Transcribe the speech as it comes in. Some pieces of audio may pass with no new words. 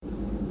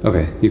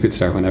Okay, you could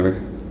start whenever.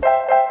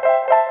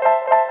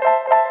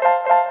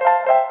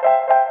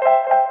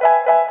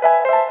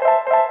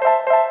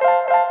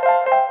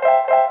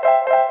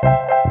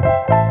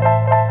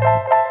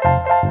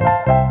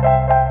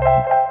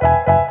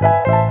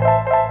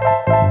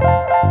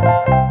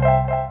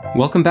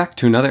 Welcome back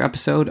to another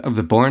episode of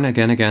the Born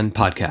Again Again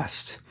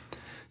podcast.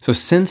 So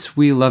since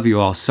we love you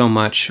all so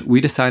much,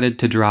 we decided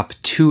to drop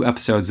 2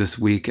 episodes this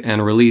week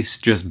and release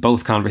just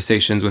both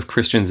conversations with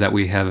Christians that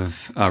we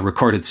have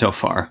recorded so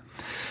far.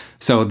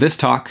 So this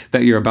talk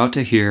that you're about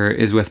to hear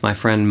is with my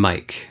friend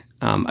Mike.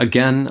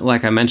 Again,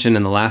 like I mentioned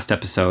in the last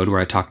episode where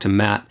I talked to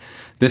Matt,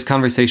 this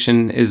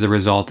conversation is a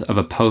result of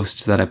a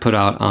post that I put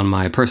out on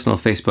my personal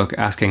Facebook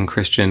asking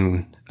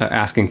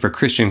for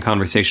Christian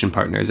conversation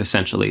partners,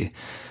 essentially.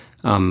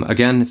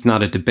 Again, it's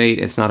not a debate,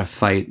 it's not a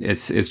fight,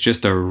 it's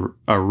just a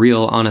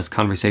real, honest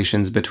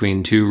conversations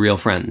between 2 real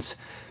friends.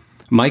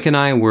 Mike and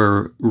I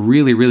were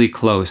really, really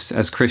close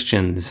as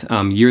Christians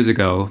years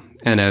ago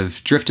and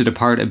have drifted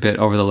apart a bit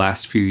over the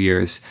last few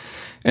years.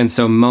 And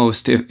so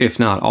most, if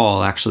not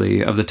all,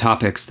 actually, of the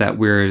topics that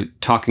we're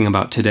talking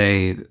about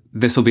today,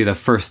 this will be the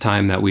first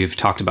time that we've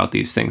talked about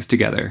these things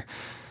together.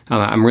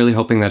 I'm really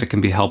hoping that it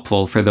can be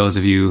helpful for those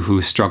of you who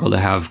struggle to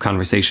have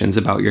conversations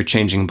about your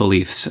changing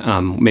beliefs,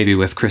 maybe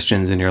with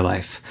Christians in your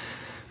life.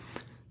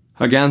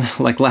 Again,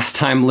 like last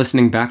time,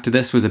 listening back to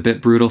this was a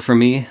bit brutal for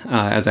me,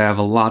 as I have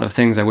a lot of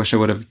things I wish I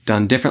would have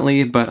done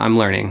differently, but I'm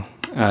learning.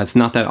 It's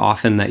not that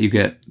often that you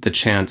get the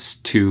chance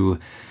to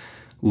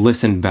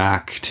listen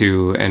back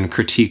to and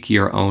critique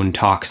your own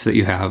talks that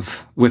you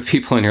have with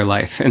people in your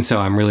life. And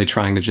so I'm really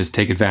trying to just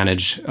take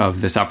advantage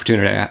of this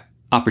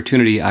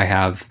opportunity I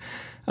have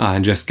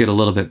and just get a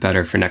little bit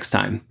better for next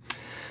time.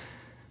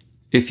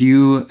 If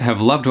you have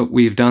loved what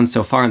we've done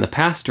so far in the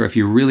past, or if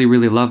you really,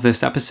 really love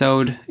this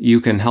episode, you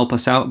can help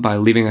us out by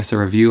leaving us a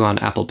review on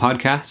Apple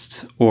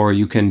Podcasts, or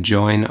you can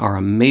join our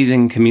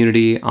amazing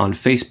community on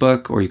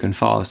Facebook, or you can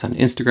follow us on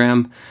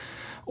Instagram.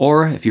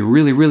 Or if you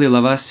really, really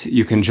love us,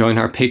 you can join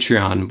our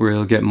Patreon, where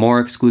you'll get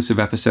more exclusive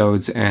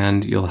episodes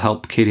and you'll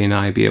help Katie and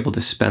I be able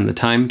to spend the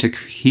time to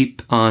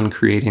keep on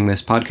creating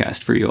this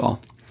podcast for you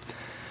all.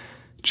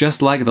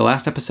 Just like the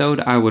last episode,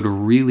 I would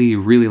really,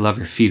 really love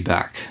your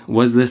feedback.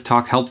 Was this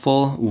talk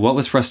helpful? What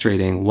was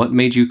frustrating? What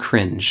made you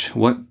cringe?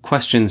 What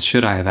questions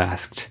should I have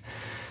asked?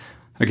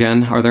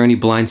 Again, are there any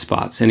blind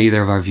spots in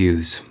either of our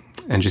views?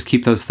 And just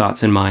keep those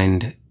thoughts in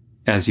mind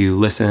as you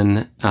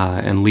listen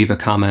and leave a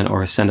comment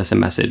or send us a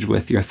message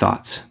with your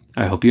thoughts.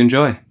 I hope you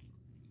enjoy.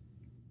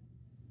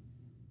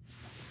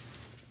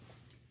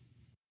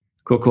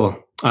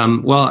 Cool.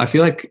 Well, I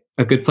feel like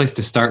a good place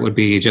to start would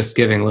be just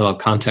giving a little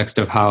context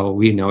of how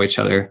we know each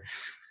other.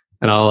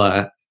 And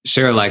I'll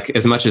share like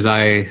as much as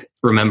I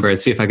remember and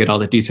see if I get all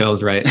the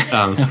details right.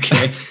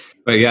 Okay.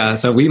 But yeah,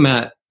 so we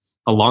met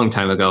a long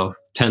time ago,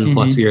 10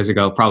 plus years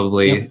ago,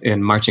 probably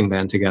in marching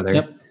band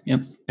together.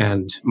 Yep.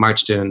 And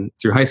marched in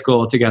through high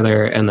school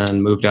together and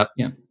then moved up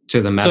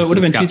to the Medicine So it would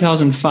have been Scouts.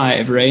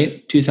 2005,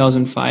 right?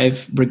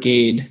 2005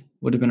 Brigade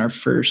would have been our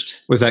first.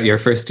 Was that your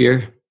first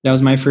year? That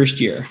was my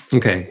first year.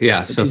 Okay,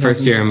 yeah. So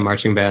first year in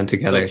marching band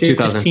together, So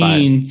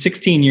 2005.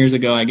 16 years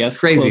ago, I guess.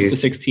 Crazy. Close to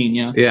 16,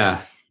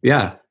 yeah.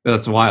 Yeah.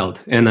 That's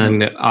wild. And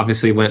then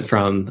obviously went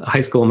from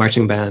high school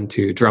marching band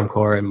to drum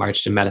corps and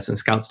marched in Medicine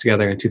Scouts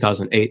together in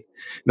 2008.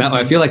 Now,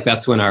 I feel like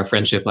that's when our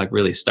friendship like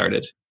really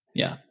started.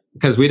 Yeah.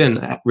 Because we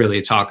didn't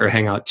really talk or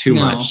hang out too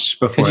much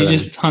before. Because you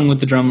just hung with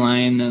the drum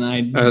line, and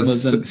I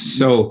was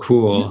so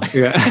cool.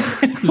 Yeah,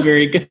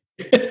 very good.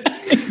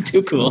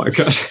 Too cool. Oh my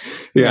gosh.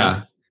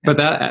 Yeah. But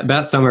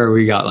that summer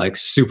we got like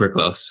super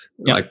close,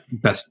 like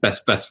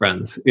best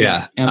friends.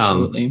 Yeah,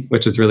 absolutely.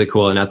 Which is really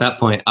cool. And at that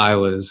point, I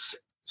was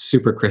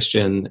super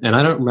Christian, and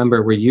I don't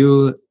remember. Were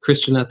you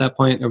Christian at that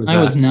point, or was I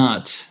was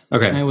not.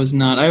 Okay, I was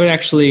not. I would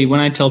actually,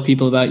 when I tell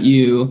people about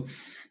you,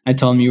 I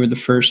tell them you were the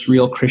first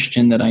real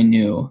Christian that I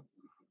knew.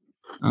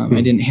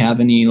 I didn't have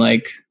any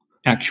like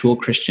actual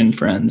Christian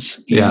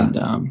friends.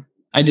 And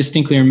I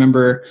distinctly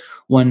remember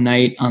one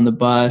night on the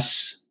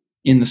bus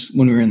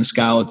when we were in the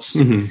Scouts,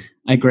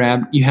 I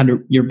grabbed, you had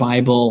your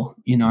Bible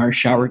in our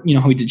shower, you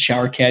know how we did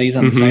shower caddies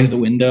on the side of the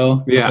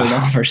window to hold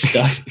all of our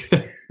stuff.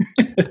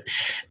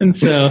 And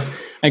so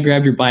I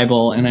grabbed your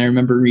Bible and I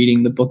remember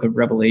reading the book of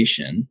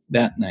Revelation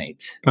that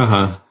night.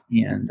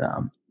 And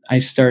I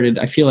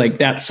feel like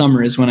that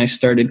summer is when I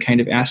started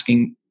kind of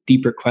asking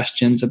deeper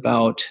questions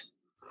about,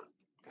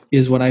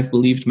 is what I've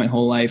believed my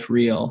whole life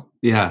real?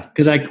 Yeah.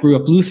 Because I grew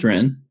up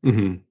Lutheran.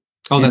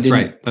 Oh, that's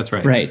right. That's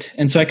right. Right.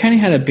 And so I kind of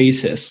had a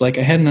basis, like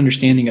I had an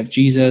understanding of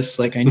Jesus,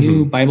 like I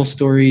knew Bible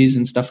stories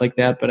and stuff like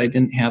that, but I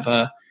didn't have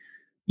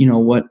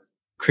what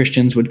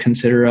Christians would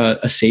consider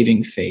a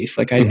saving faith.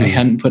 Like I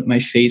hadn't put my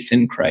faith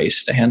in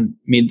Christ. I hadn't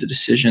made the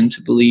decision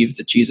to believe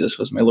that Jesus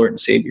was my Lord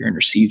and Savior and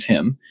receive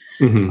him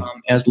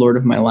as Lord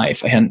of my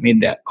life. I hadn't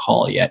made that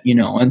call yet,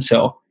 And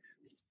so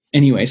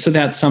anyway, so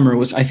that summer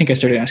I think I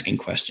started asking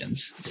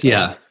questions. So.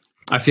 Yeah.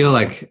 I feel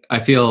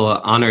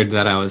honored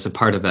that I was a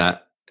part of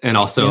that. and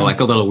also like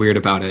a little weird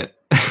about it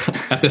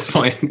at this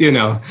point,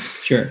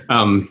 Sure.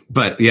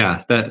 But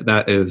yeah,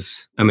 that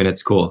is, I mean,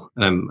 it's cool.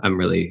 I'm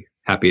really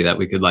happy that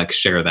we could like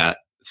share that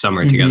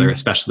summer together,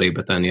 especially,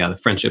 but then, the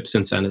friendship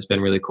since then has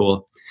been really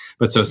cool.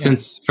 But so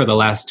since for the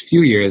last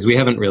few years, we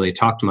haven't really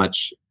talked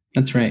much.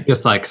 That's right.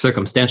 Just like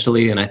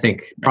circumstantially. And I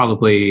think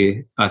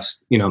probably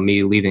us,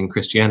 me leaving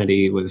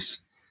Christianity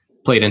was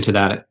played into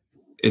that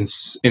in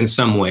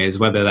some ways,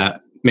 whether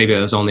that maybe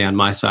it was only on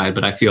my side,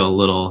 but I feel a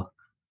little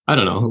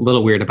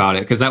weird about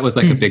it. Cause that was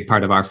like a big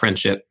part of our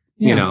friendship,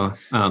 and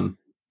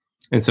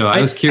so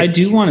I was curious. I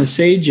do want to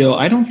say, Joe,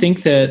 I don't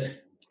think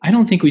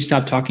we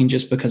stopped talking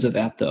just because of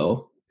that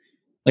though.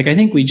 Like, I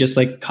think we just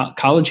like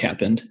college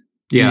happened.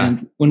 Yeah.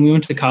 And when we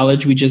went to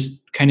college, we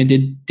just kind of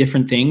did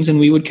different things, and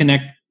we would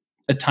connect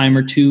a time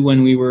or two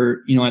when we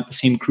were, at the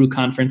same crew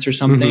conference or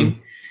something.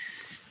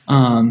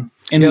 And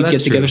we'd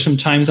get together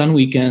sometimes on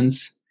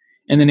weekends.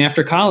 And then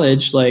after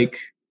college, like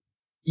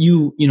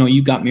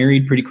you got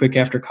married pretty quick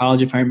after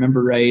college, if I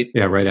remember right.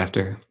 Yeah. Right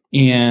after.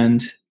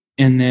 And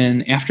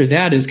then after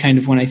that is kind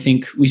of when I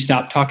think we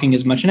stopped talking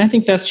as much. And I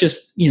think that's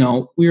just,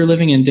 we were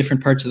living in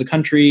different parts of the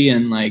country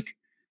and like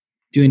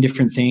doing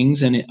different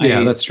things. And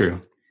that's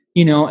true.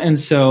 And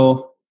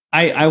so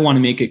I want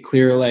to make it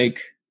clear,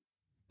 like,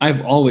 I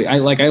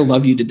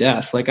love you to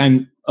death. Like,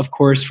 I'm, of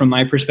course, from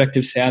my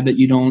perspective, sad that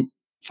you don't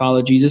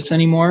follow Jesus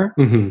anymore.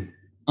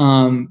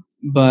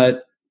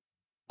 But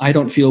I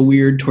don't feel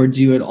weird towards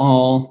you at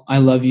all. I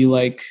love you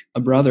like a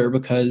brother,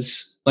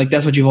 because like,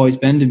 that's what you've always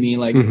been to me.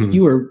 Like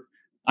you were,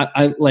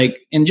 I like,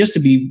 and just to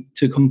be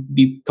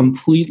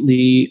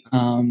completely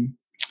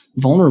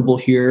vulnerable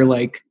here,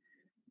 like,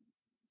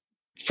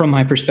 from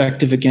my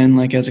perspective, again,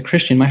 like as a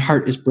Christian, my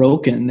heart is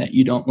broken that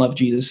you don't love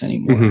Jesus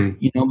anymore,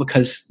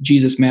 because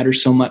Jesus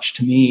matters so much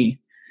to me.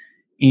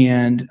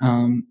 And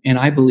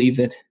I believe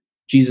that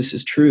Jesus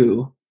is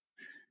true,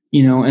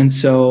 and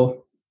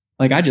so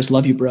like, I just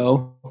love you,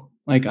 bro.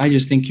 Like, I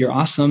just think you're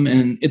awesome.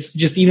 And it's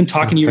just, even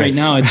talking to you right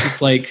now, it's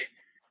just like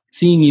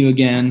seeing you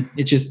again,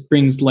 it just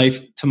brings life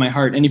to my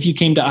heart. And if you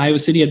came to Iowa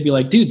City, I'd be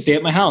like, dude, stay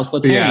at my house.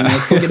 Let's hang.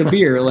 Let's go get a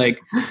beer. Like,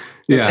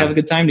 let's have a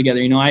good time together.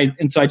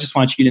 And so I just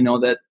want you to know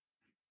that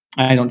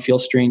I don't feel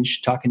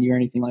strange talking to you or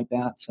anything like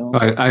that. So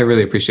I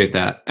really appreciate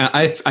that.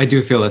 I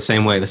do feel the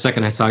same way. The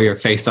second I saw your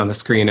face on the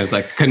screen, I was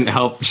like, couldn't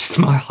help but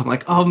smile. I'm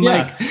like, oh,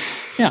 Mike.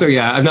 Yeah. So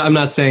I'm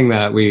not saying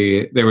that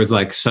there was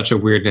like such a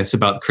weirdness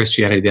about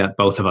Christianity that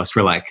both of us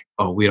were like,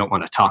 oh, we don't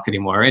want to talk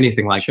anymore or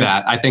anything like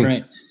that. I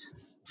think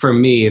for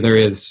me,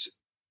 there's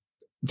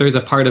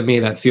a part of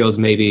me that feels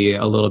maybe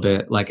a little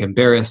bit like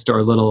embarrassed or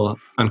a little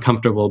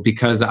uncomfortable,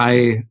 because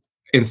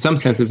in some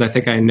senses, I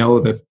think I know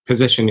the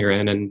position you're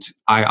in. And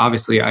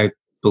I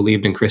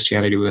believed in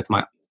Christianity with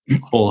my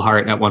whole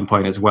heart at one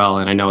point as well.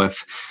 And I know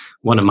if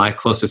one of my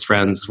closest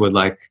friends would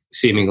like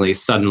seemingly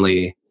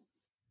suddenly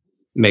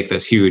make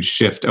this huge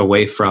shift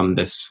away from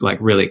this like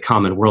really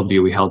common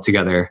worldview we held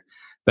together,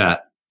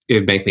 that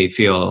it'd make me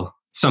feel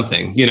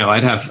something,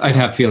 I'd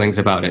have feelings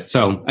about it.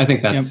 So I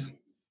think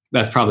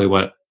that's probably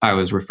what I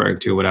was referring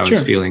to, what I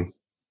was feeling.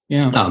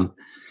 Yeah.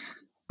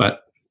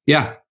 But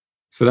yeah.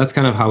 So that's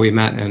kind of how we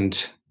met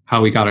and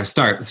how we got our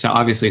start. So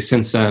obviously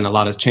since then, a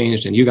lot has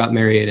changed, and you got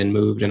married and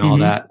moved and all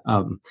that.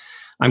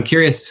 I'm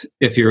curious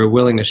if you're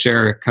willing to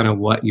share kind of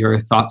what your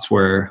thoughts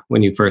were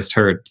when you first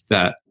heard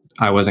that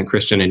I wasn't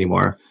Christian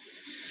anymore.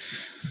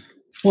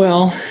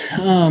 Well,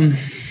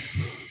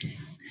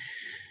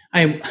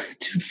 I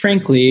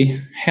frankly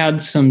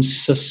had some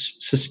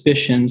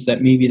suspicions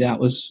that maybe that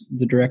was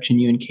the direction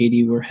you and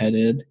Katie were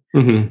headed.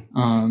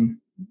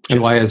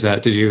 And why is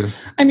that? Did you?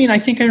 I mean, I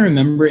think I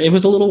remember, it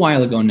was a little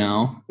while ago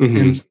now.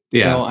 And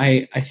so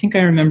I think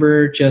I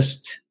remember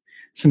just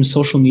some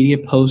social media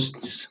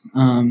posts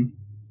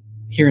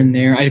here and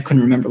there. I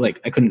couldn't remember, like,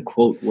 I couldn't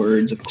quote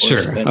words, of course.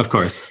 Sure, but, of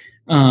course.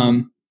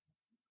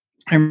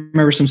 I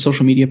remember some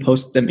social media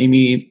posts that made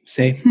me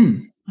say,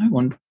 I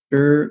wonder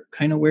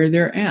kind of where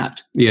they're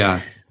at.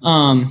 Yeah.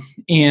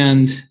 And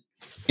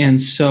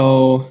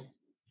so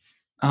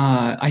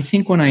I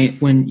think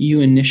when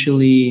you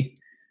initially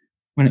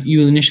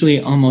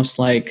almost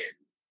like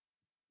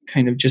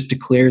kind of just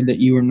declared that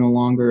you were no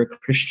longer a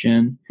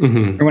Christian,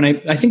 or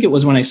I think it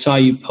was when I saw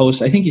you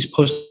post, I think you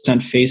posted on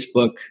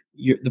Facebook,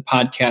 the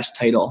podcast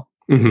title.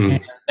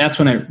 And that's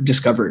when I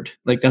discovered,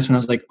 like, that's when I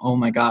was like, oh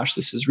my gosh,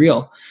 this is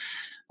real.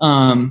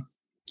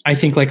 I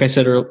think, like I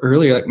said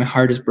earlier, like, my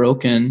heart is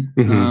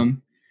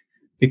broken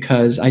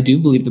because I do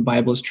believe the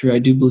Bible is true. I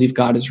do believe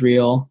God is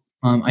real.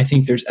 I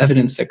think there's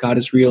evidence that God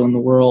is real in the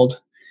world.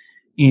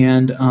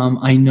 And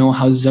I know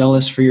how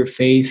zealous for your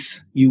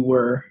faith you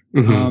were.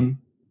 And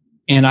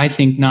I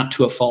think not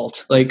to a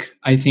fault. Like,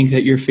 I think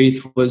that your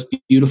faith was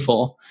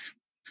beautiful.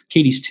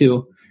 Katie's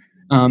too.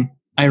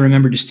 I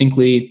remember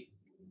distinctly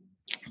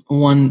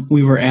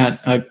we were at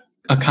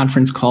a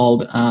conference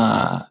called,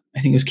 I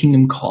think it was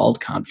Kingdom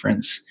Called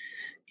Conference.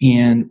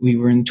 And we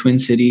were in the Twin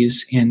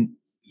Cities, and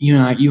you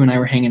and I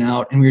were hanging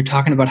out, and we were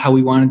talking about how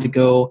we wanted to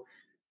go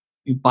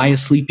buy a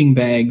sleeping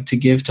bag to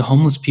give to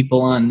homeless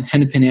people on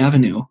Hennepin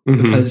Avenue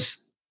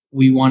because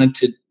we wanted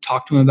to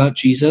talk to them about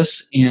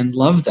Jesus and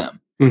love them.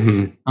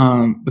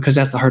 Because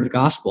that's the heart of the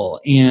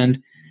gospel.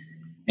 And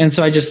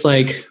so I just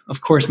like,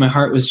 of course, my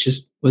heart was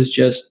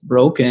just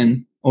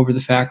broken over the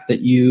fact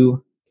that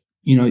you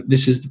know,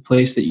 this is the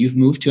place that you've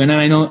moved to. And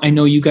I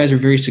know you guys are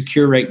very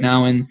secure right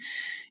now in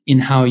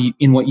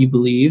what you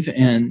believe,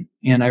 and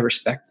I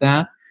respect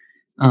that.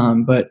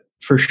 But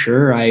for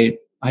sure, I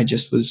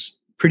just was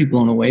pretty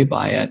blown away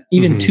by it,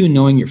 even to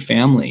knowing your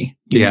family,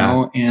 you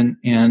know,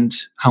 and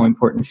how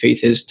important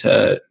faith is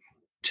to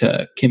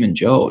Kim and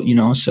Joe, you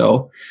know.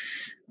 So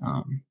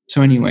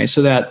anyway,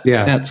 so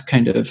that's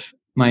kind of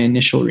my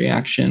initial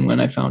reaction when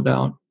I found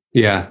out.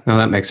 Yeah, no,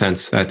 that makes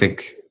sense. I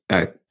think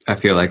I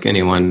feel like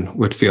anyone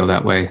would feel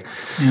that way.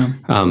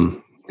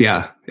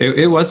 Yeah.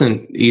 It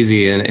wasn't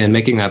easy, and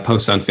making that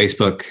post on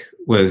Facebook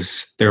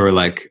there were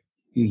like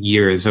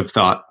years of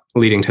thought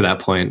leading to that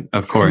point,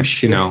 of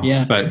course, you know.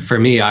 But for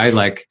me, I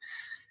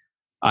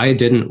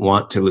didn't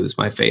want to lose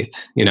my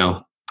faith, you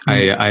know.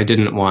 I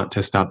didn't want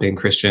to stop being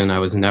Christian. I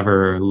was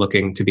never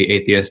looking to be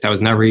atheist. I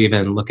was never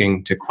even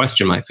looking to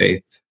question my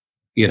faith,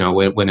 you know,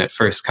 when it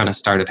first kind of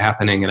started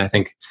happening. And I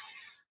think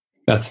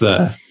that's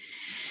the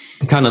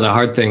kind of the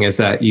hard thing, is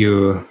that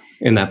you,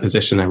 in that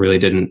position, I really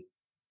didn't,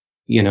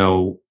 you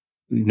know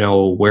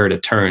where to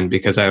turn,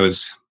 because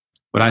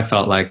what I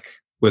felt like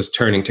was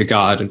turning to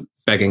God and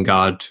begging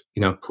God,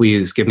 you know,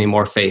 please give me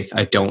more faith.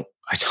 I don't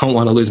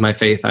want to lose my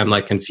faith. I'm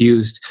like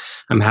confused.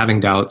 I'm having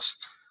doubts.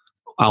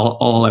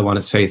 All I want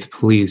is faith.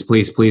 Please,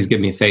 please, please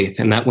give me faith.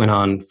 And that went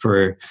on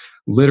for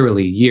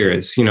literally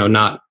years, you know,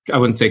 I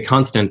wouldn't say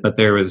constant, but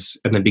there was,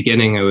 in the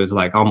beginning, it was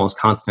like almost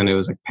constant. It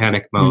was like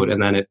panic mode.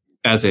 And then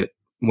as it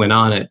went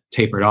on, it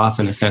tapered off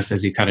in a sense,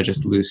 as you kind of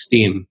just lose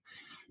steam.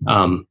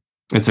 And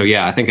so,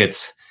 yeah, I think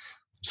just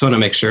want to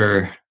make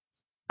sure,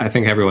 I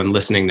think everyone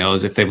listening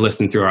knows if they've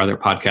listened through our other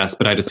podcasts,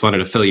 but I just wanted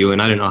to fill you in.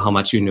 I don't know how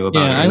much you knew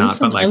about it or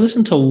not. I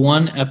listened to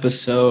one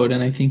episode,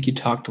 and I think you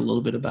talked a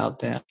little bit about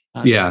that.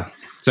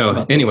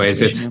 So anyways,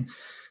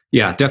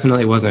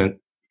 definitely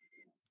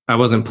I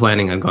wasn't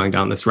planning on going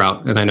down this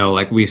route. And I know,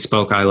 like we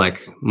spoke,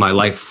 my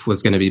life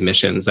was going to be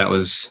missions. That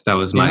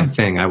was my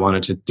thing. I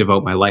wanted to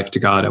devote my life to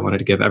God. I wanted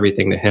to give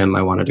everything to Him.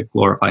 I wanted to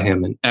glorify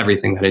Him in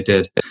everything that I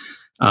did.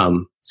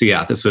 So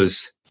yeah, this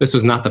was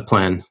not the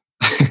plan.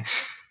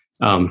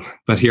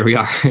 But here we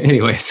are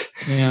anyways.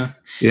 Yeah.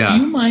 Do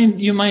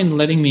you mind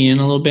letting me in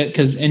a little bit?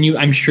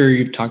 I'm sure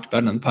you've talked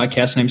about it on the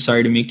podcast, and I'm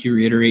sorry to make you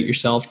reiterate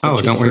yourself. Oh,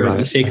 don't worry about it. For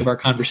the sake of our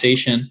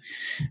conversation.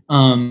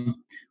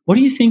 What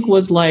do you think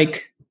was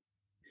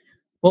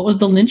what was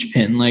the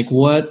linchpin? Like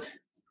what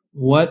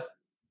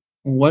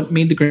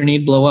made the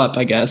grenade blow up,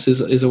 I guess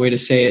is a way to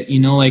say it. You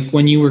know, like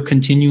when you were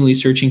continually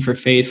searching for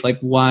faith,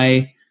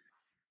 why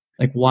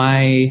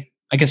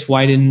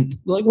didn't,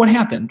 what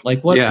happened?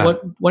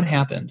 What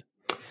happened?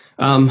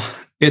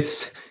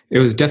 It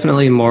was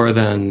definitely more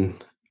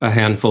than a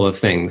handful of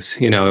things.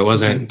 You know,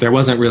 there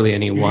wasn't really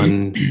any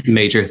one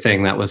major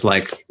thing that was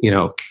like, you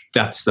know,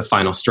 that's the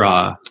final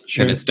straw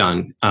and it's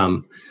done.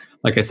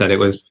 Like I said, it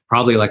was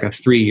probably like a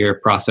 3-year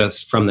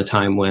process from the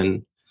time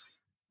when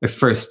I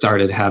first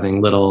started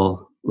having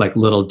little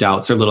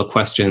doubts or little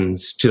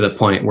questions, to the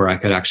point where I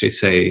could actually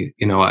say,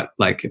 you know what,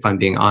 like, if I'm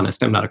being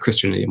honest, I'm not a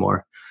Christian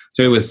anymore.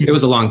 So it was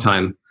a long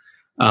time,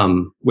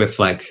 with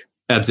like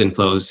ebbs and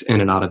flows in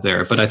and out of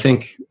there. But I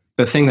think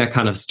the thing that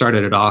kind of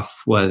started it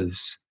off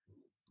was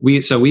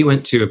we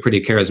went to a pretty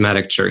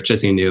charismatic church,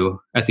 as you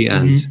knew, at the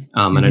end.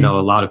 And I know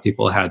a lot of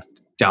people had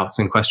doubts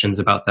and questions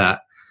about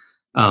that.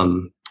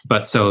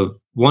 But so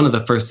one of the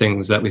first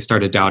things that we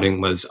started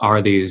doubting was,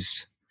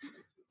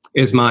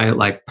 is my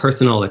like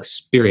personal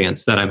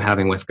experience that I'm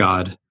having with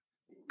God,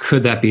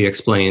 could that be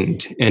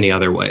explained any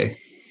other way?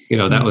 You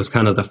know, that was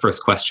kind of the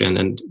first question.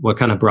 And what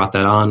kind of brought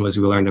that on was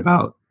we learned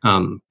about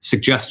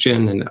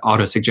suggestion and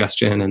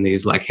auto-suggestion, and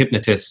these like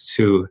hypnotists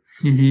who,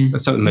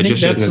 some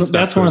magicians and stuff.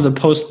 That's one of the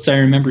posts I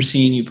remember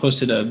seeing. You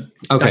posted a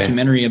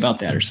documentary about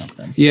that or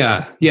something.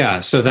 Yeah.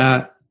 So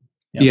that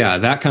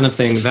kind of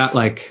thing, that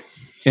like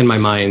in my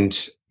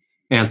mind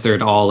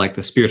answered all like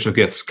the spiritual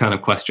gifts kind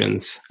of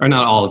questions, or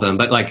not all of them,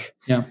 but like,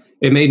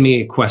 it made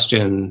me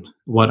question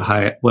what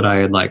I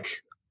had like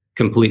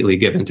completely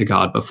given to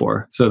God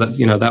before. So that,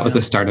 you know, that was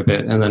the start of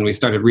it. And then we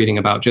started reading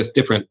about just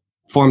different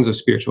forms of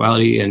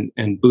spirituality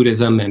and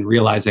Buddhism, and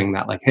realizing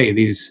that like, hey,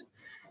 these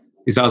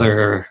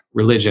other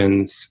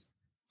religions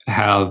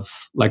have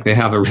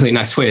a really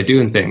nice way of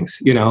doing things,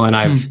 you know, and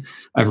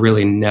I've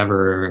really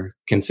never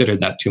considered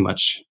that too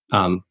much.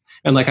 And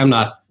like, I'm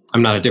not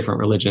a different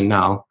religion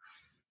now,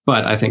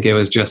 but I think it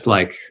was just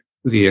like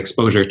the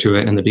exposure to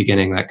it in the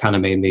beginning that kind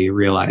of made me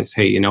realize,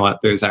 hey, you know what,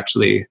 there's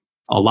actually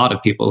a lot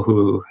of people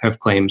who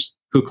claim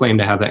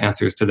to have the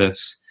answers to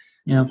this.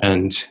 Yeah.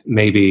 And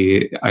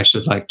maybe I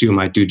should like do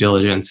my due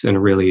diligence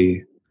and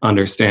really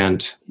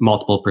understand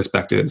multiple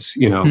perspectives,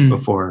 you know,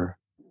 before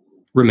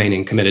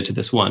remaining committed to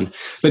this one.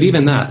 But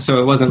even that,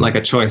 so it wasn't like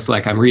a choice,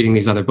 like I'm reading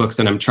these other books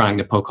and I'm trying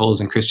to poke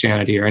holes in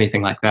Christianity or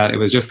anything like that. It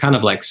was just kind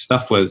of like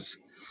stuff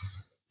was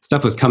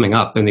coming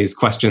up, and these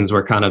questions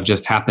were kind of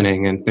just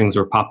happening, and things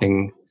were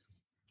popping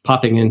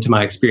popping into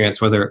my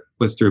experience, whether it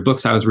was through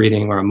books I was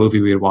reading or a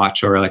movie we would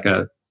watch or like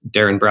a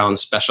Darren Brown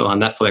special on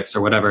Netflix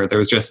or whatever. There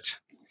was just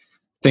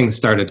things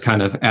started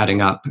kind of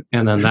adding up.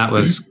 And then that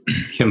was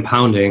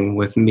compounding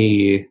with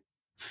me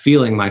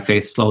feeling my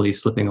faith slowly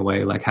slipping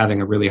away, like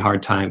having a really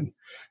hard time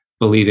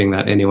believing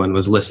that anyone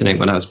was listening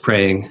when I was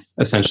praying,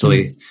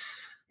 essentially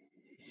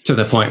to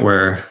the point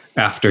where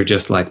after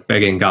just like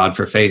begging God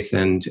for faith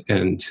and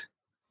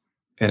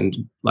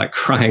like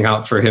crying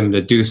out for him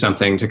to do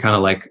something to kind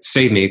of like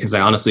save me, because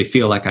I honestly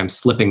feel like I'm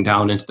slipping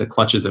down into the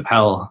clutches of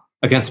hell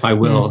against my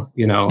will,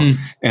 you know,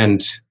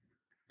 and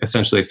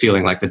essentially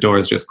feeling like the door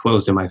is just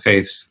closed in my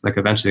face. Like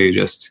eventually you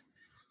just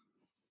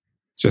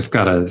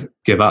gotta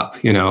give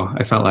up, you know.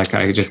 I felt like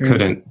I just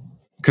couldn't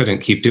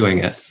keep doing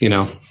it, you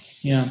know.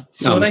 Yeah.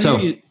 So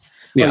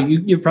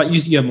you probably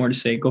you have more to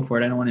say. Go for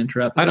it. I don't want to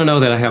interrupt. I don't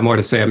know that I have more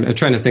to say. I'm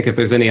trying to think if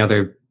there's any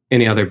other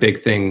big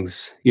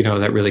things, you know,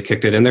 that really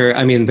kicked it. And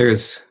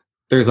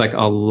there's like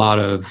a lot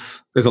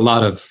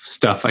of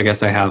stuff I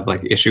guess I have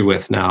like issue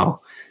with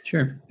now.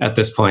 Sure. At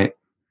this point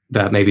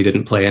that maybe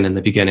didn't play in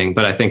the beginning,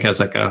 but I think as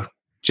like a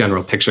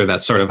general picture,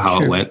 that's sort of how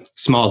it went.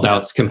 Small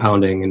doubts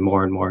compounding and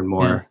more and more and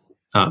more.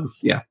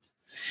 Yeah.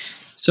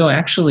 So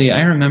actually,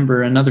 I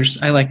remember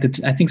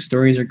I think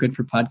stories are good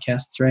for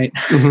podcasts, right?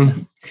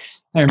 Mm-hmm.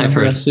 I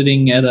remember us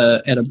sitting at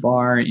a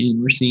bar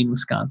in Racine,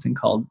 Wisconsin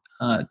called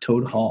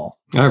Toad Hall.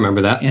 I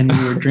remember that. And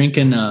we were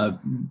drinking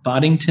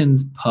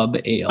Boddington's Pub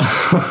Ale.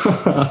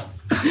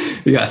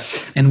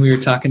 Yes. And we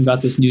were talking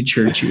about this new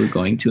church you were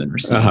going to in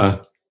Racine.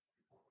 Uh-huh.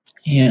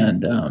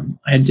 And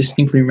I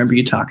distinctly remember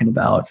you talking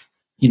about,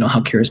 you know,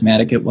 how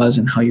charismatic it was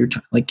and how you're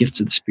like gifts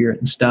of the Spirit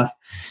and stuff.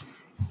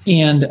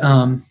 And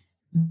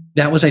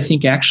that was, I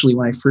think, actually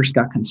when I first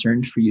got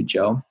concerned for you,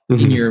 Joe,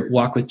 in your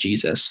walk with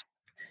Jesus.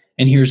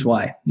 And here's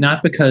why.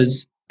 Not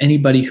because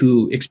anybody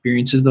who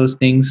experiences those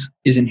things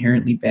is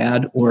inherently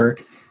bad or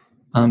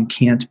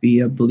can't be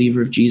a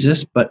believer of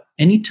Jesus, but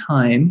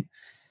anytime,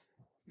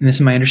 and this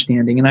is my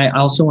understanding, and I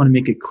also want to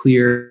make it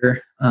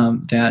clear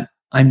that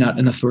I'm not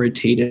an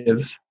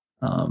authoritative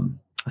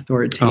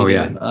answerer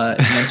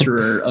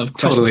of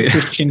totally.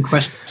 Christian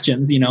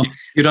questions, you know.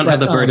 You don't have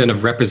the burden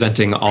of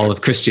representing all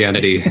of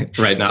Christianity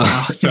right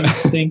now. So.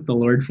 Thank the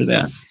Lord for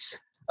that.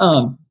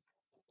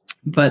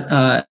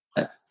 But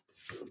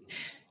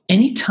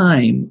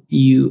anytime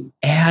you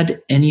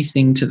add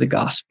anything to the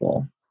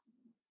gospel,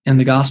 and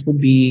the gospel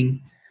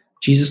being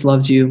Jesus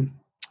loves you,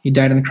 he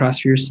died on the cross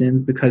for your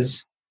sins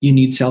because you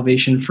need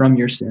salvation from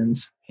your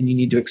sins and you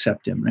need to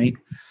accept him, right?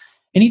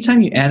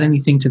 Anytime you add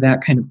anything to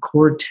that kind of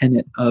core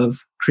tenet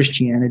of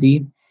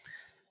Christianity,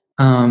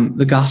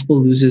 the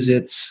gospel loses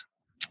its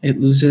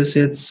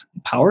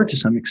power to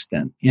some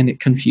extent, and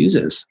it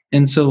confuses.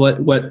 And so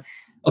what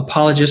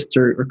apologists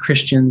or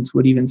Christians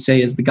would even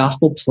say is the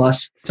gospel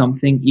plus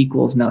something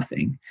equals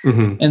nothing.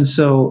 Mm-hmm. And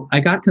so I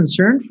got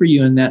concerned for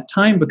you in that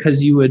time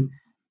because you would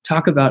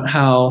talk about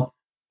how,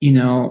 you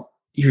know,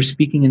 you're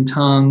speaking in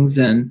tongues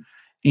and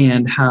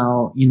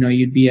how, you know,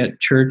 you'd be at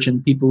church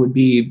and people would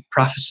be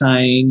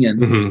prophesying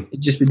and it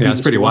just would be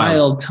this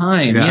wild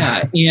time.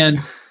 Yeah.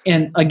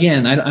 And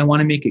again, I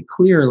want to make it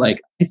clear, like,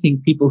 I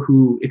think people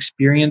who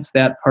experience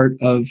that part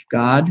of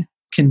God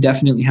can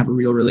definitely have a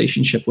real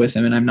relationship with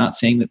him. And I'm not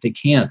saying that they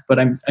can't, but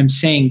I'm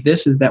saying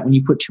this is that when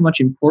you put too much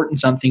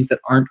importance on things that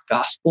aren't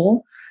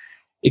gospel,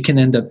 it can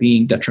end up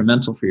being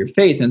detrimental for your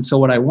faith. And so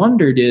what I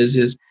wondered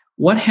is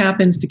what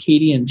happens to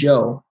Katie and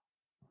Joe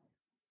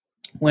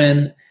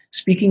when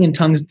speaking in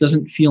tongues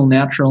doesn't feel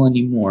natural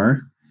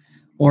anymore,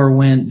 or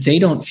when they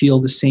don't feel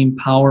the same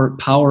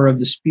power of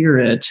the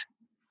Spirit,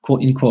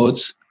 quote in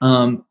quotes,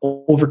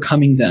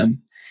 overcoming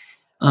them.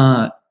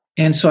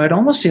 And so I'd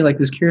almost say like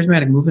this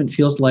charismatic movement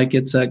feels like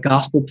it's a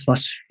gospel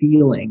plus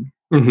feeling.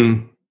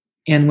 Mm-hmm.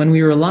 And when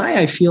we rely,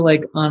 I feel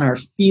like, on our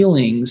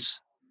feelings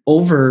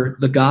over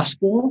the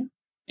gospel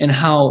and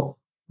how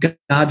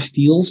God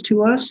feels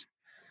to us,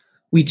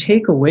 we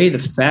take away the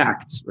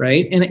facts,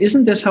 right? And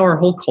isn't this how our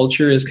whole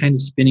culture is kind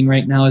of spinning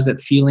right now, is that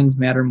feelings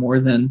matter more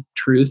than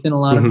truth in a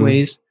lot of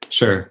ways?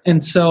 Sure.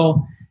 And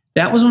so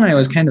that was when I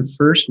was kind of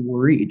first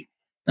worried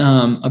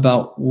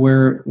about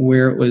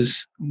where it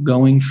was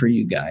going for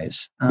you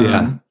guys.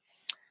 And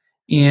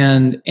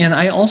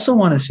I also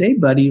want to say,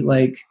 buddy,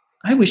 like,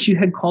 I wish you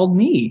had called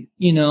me,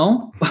 you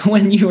know,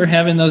 when you were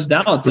having those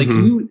doubts. Like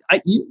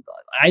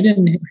I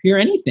didn't hear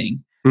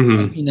anything.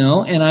 Mm-hmm. You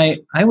know, and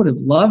I would have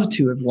loved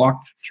to have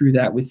walked through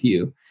that with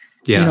you.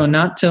 Yeah. You know,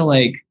 not to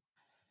like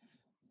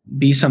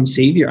be some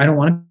savior. I don't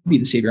want to be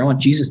the savior. I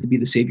want Jesus to be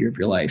the savior of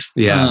your life.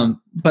 Yeah.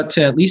 But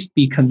to at least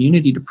be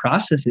community to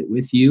process it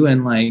with you.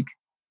 And like,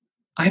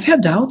 I've had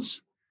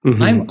doubts.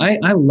 Mm-hmm.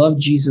 I love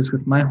Jesus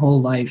with my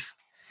whole life.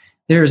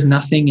 There is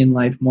nothing in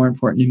life more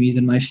important to me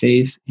than my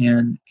faith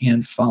and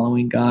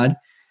following God.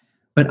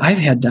 But I've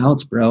had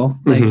doubts, bro.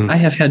 Like, I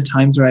have had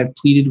times where I've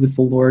pleaded with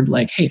the Lord,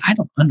 like, hey, I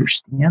don't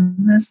understand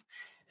this.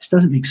 This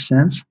doesn't make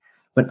sense.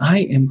 But I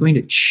am going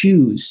to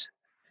choose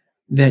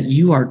that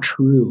you are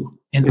true.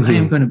 And I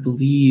am going to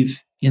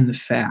believe in the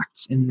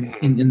facts, in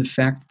the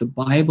fact that the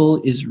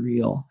Bible is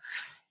real.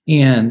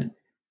 And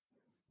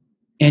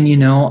And,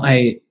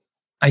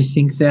 I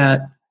think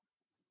that,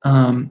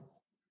 I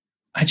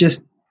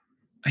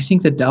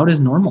think that doubt is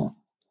normal.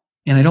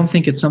 And I don't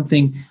think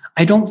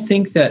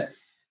that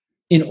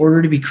in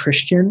order to be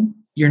Christian,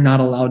 you're not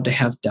allowed to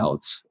have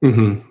doubts.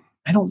 Mm-hmm.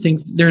 I don't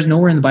think there's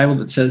nowhere in the Bible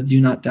that says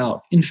do not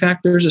doubt. In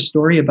fact, there's a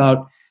story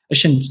about a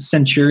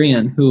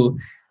centurion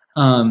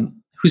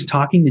who's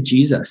talking to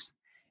Jesus,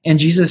 and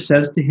Jesus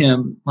says to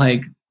him,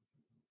 like,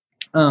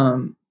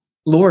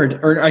 Lord,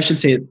 or I should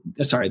say,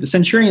 sorry, the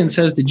centurion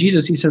says to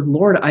Jesus, he says,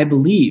 Lord, I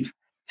believe,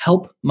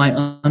 help my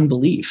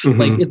unbelief. Mm-hmm.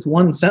 Like, it's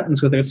one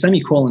sentence with a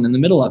semicolon in the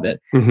middle of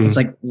it. Mm-hmm. It's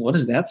like, what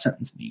does that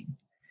sentence mean?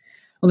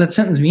 Well, that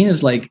sentence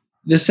means like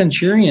this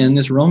centurion,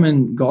 this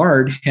Roman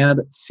guard, had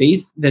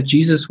faith that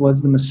Jesus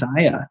was the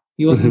Messiah.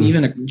 He wasn't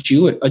even a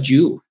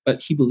Jew,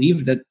 but he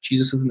believed that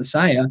Jesus was the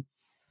Messiah.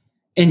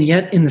 And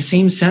yet in the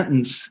same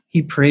sentence,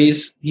 he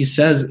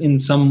says in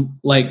some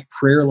like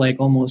prayer, like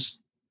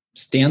almost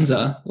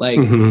stanza, like,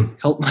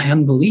 help my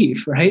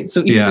unbelief, right?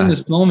 So even in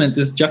this moment,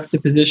 this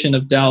juxtaposition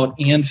of doubt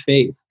and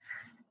faith.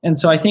 And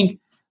so I think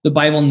the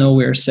Bible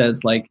nowhere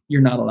says like,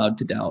 you're not allowed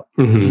to doubt,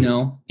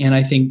 and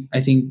I think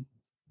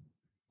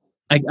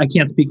I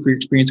can't speak for your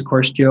experience, of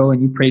course, Joe,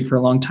 and you prayed for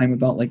a long time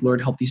about like,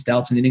 Lord, help these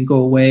doubts, and they didn't go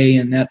away.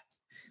 And that,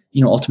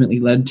 ultimately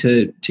led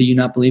to you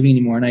not believing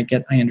anymore. And I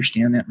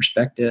understand that,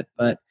 respect it.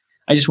 But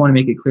I just want to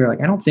make it clear,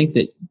 like, I don't think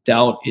that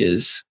doubt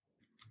is,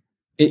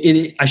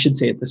 I should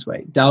say it this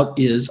way. Doubt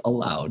is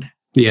allowed.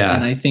 Yeah.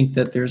 And I think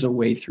that there's a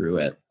way through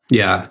it.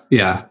 Yeah.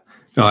 Yeah.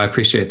 No, I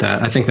appreciate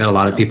that. I think that a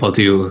lot of people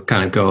do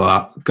kind of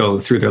go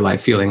through their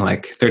life feeling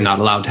like they're not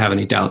allowed to have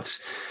any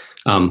doubts.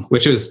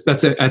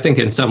 I think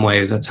in some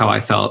ways that's how I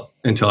felt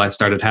until I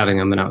started having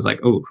them. And I was like,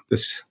 oh,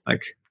 this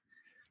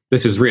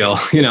is real.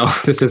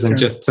 This isn't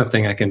just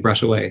something I can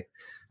brush away.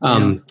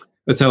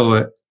 But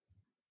so,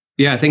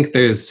 I think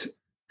there's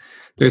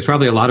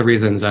probably a lot of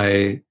reasons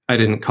I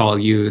didn't call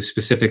you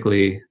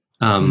specifically.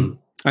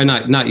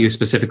 Not you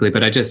specifically,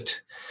 but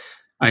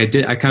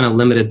I kind of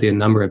limited the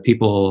number of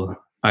people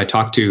I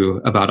talked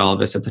to about all of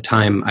this at the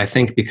time. I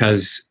think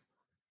because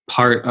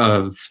part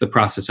of the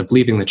process of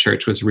leaving the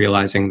church was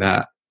realizing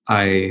that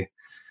I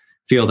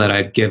feel that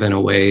I'd given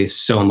away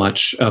so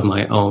much of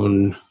my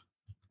own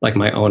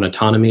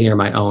autonomy or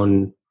my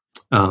own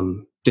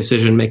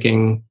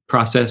decision-making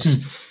process.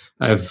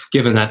 I've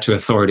given that to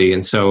authority.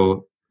 And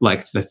so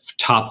like the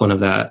top one of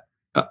that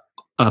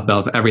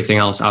above everything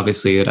else,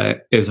 obviously,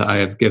 is I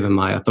have given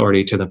my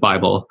authority to the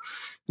Bible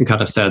and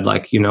kind of said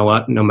like, you know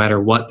what, no matter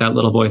what that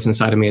little voice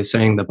inside of me is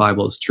saying, the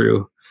Bible is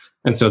true.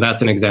 And so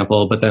that's an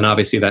example. But then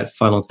obviously that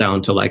funnels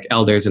down to like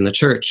elders in the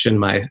church and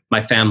my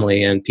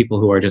family and people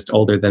who are just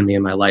older than me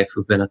in my life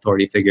who've been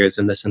authority figures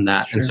and this and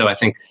that. Sure. And so I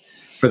think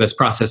for this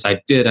process,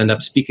 I did end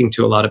up speaking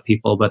to a lot of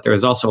people, but there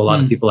was also a lot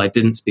of people I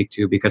didn't speak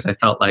to because I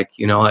felt like,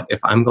 you know what,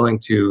 if I'm going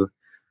to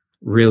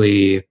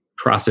really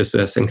process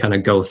this and kind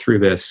of go through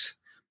this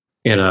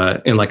in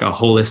like a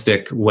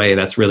holistic way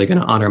that's really going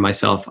to honor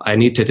myself, I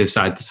need to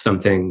decide some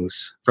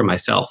things for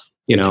myself.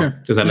 Sure.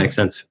 Does that make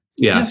sense?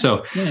 Yeah.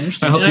 So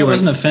I hope you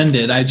wasn't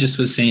offended. I just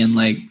was saying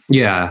like,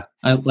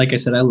 like I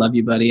said, I love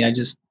you, buddy.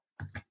 You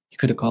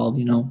could have called,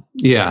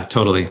 Yeah,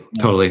 totally.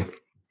 Totally.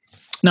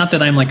 Not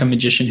that I'm like a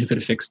magician who could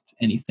have fixed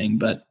anything,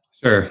 but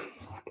sure.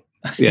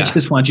 Yeah. I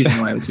just want you to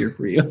know I was here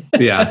for you.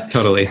 Yeah,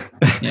 totally.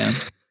 Yeah.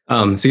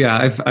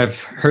 I've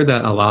heard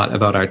that a lot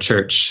about our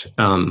church.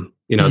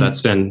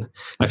 That's been,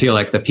 I feel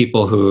like the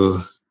people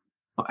who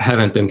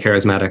haven't been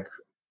charismatic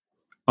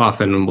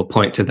often will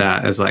point to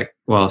that as like,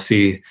 well,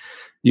 see,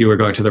 you were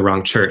going to the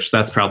wrong church.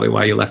 That's probably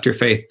why you left your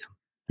faith.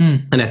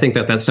 And I think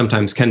that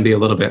sometimes can be a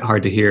little bit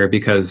hard to hear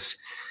because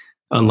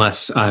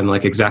unless I'm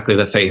like exactly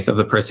the faith of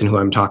the person who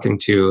I'm talking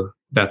to,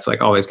 that's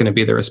like always going to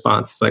be the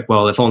response. It's like,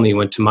 well, if only you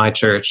went to my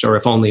church or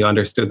if only you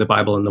understood the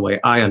Bible in the way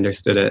I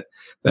understood it,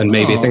 then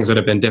maybe things would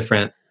have been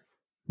different.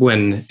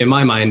 When in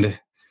my mind,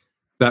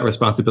 that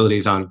responsibility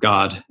is on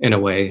God in a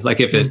way. Like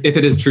if it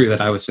is true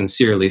that I was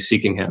sincerely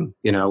seeking him,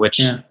 which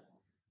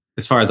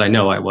as far as I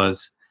know, I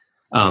was.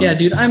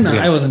 Dude, I'm not,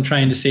 I wasn't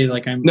trying to say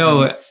like I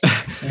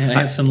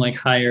have some like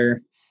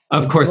higher.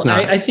 Of course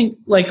not. I think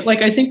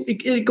I think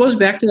it goes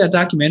back to that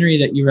documentary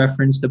that you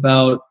referenced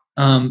about,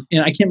 and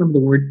I can't remember the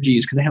word you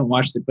used because I haven't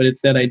watched it, but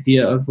it's that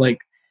idea of like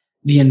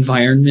the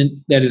environment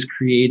that is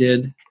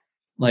created,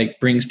 like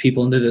brings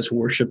people into this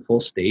worshipful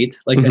state.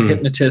 Like a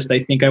hypnotist,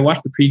 I think I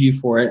watched the preview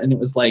for it and it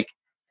was like,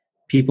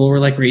 people were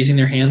like raising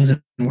their hands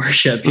in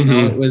worship. It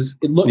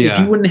looked, if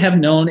you wouldn't have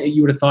known it,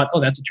 you would have thought, oh,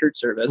 that's a church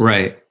service.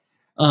 Right.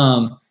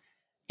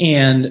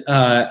 And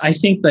I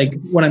think like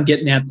what I'm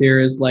getting at there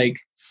is like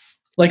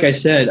I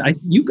said, I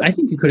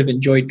think you could have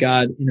enjoyed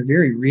God in a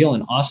very real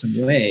and awesome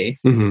way.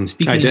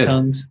 Speaking in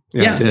tongues.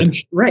 Yeah, I did.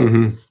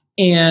 Right.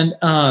 And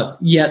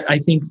yet I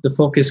think the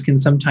focus can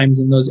sometimes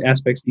in those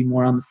aspects be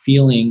more on the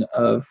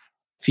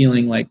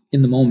feeling like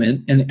in the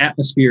moment, and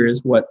atmosphere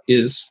is what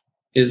is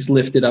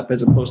lifted up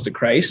as opposed to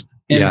Christ.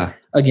 And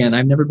again,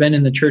 I've never been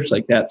in the church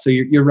like that. So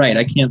you're right.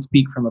 I can't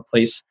speak from a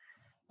place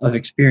of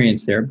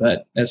experience there,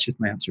 but that's just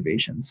my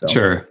observation. So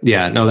sure.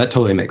 Yeah, no, that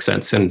totally makes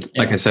sense. And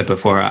like I said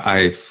before,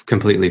 I've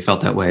completely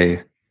felt that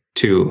way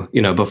too,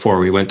 before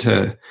we went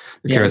to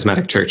the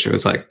charismatic church. It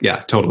was like, yeah,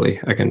 totally.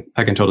 I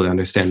can totally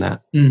understand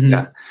that. Mm-hmm.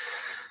 Yeah.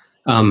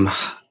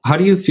 How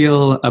do you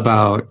feel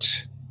about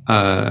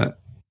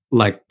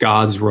like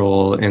God's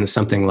role in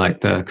something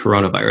like the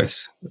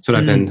coronavirus? That's what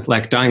I've been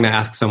like dying to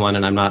ask someone,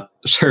 and I'm not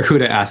sure who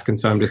to ask. And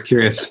so I'm just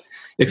curious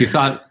if you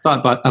thought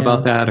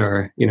about that,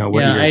 or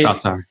what your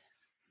thoughts are.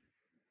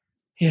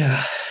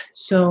 Yeah.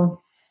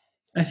 So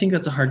I think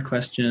that's a hard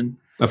question.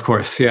 Of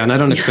course. Yeah. And I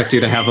don't expect you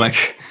to have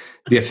like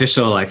the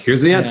official, like,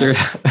 here's the answer.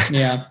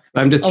 Yeah.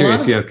 I'm just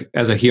curious,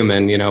 as a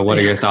human, what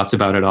are your thoughts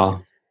about it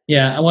all?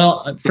 Yeah.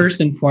 Well,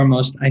 first and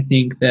foremost, I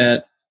think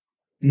that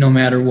no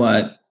matter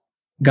what,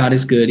 God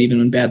is good, even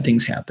when bad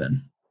things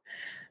happen.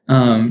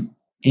 And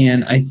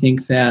I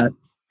think that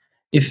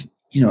if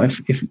I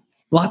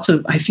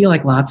feel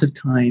like lots of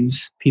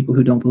times people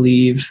who don't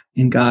believe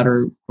in God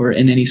or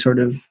in any sort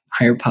of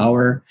higher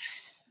power,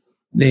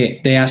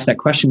 they ask that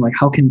question, like,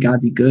 how can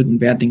God be good when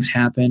bad things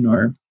happen?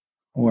 Or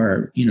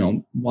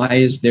why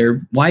is there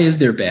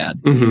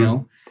bad?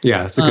 Mm-hmm.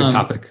 Yeah, it's a good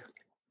topic.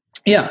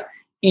 Yeah.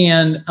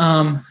 And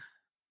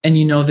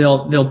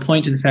they'll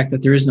point to the fact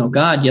that there is no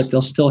God, yet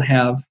they'll still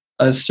have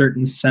a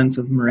certain sense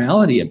of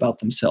morality about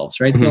themselves,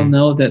 right? Mm-hmm. They'll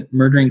know that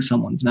murdering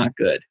someone's not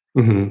good.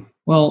 Mm-hmm.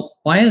 Well,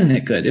 why isn't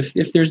it good?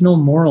 If there's no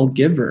moral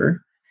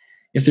giver,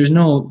 if there's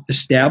no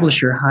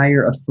establisher,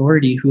 higher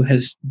authority who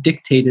has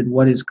dictated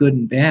what is good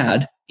and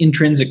bad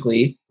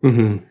intrinsically,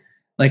 mm-hmm.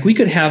 like we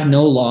could have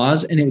no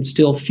laws and it would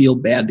still feel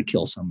bad to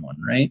kill someone,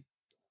 right?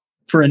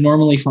 For a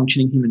normally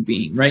functioning human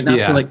being, right?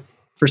 Not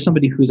for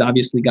somebody who's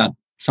obviously got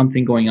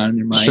something going on in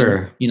their mind,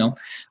 sure.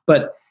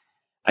 But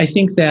I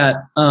think that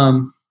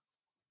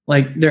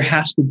there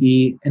has to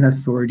be an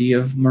authority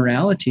of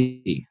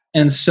morality.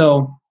 And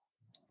so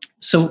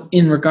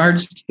in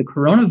regards to the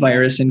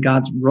coronavirus and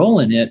God's role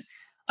in it,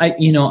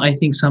 I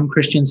think some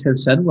Christians have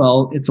said,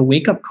 well, it's a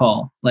wake-up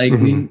call. Like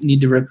mm-hmm. we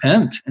need to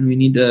repent and we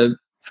need to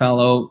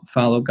follow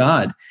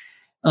God.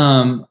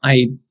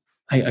 I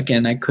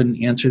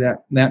couldn't answer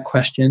that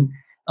question.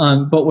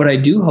 But what I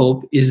do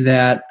hope is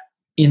that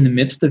in the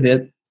midst of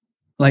it,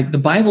 like the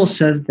Bible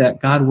says that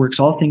God works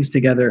all things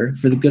together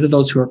for the good of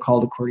those who are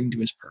called according to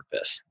his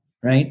purpose,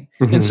 right?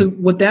 Mm-hmm. And so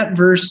what that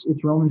verse,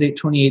 it's Romans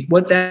 8:28,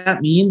 what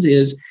that means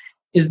is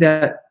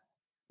that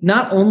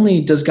not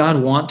only does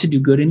God want to do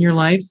good in your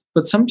life,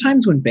 but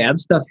sometimes when bad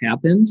stuff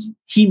happens,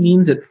 he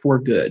means it for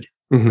good,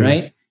 mm-hmm.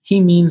 right?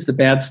 He means the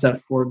bad stuff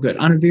for good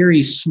on a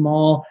very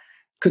small,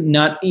 could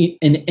not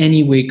in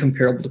any way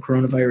comparable to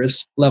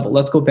coronavirus level.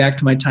 Let's go back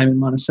to my time in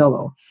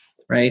Monticello,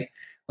 right?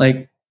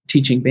 Like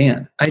teaching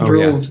band. I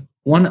drove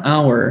 1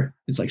 hour,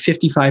 it's like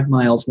 55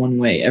 miles one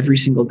way every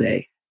single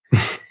day.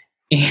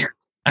 And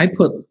I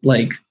put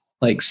like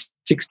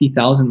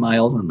 60,000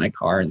 miles on my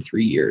car in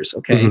 3 years,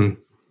 okay?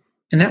 Mm-hmm.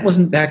 And that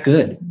wasn't that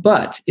good.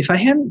 But if I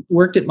hadn't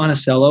worked at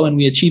Monticello and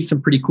we achieved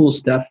some pretty cool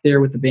stuff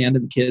there with the band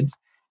and the kids,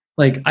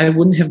 like I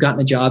wouldn't have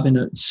gotten a job in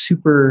a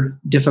super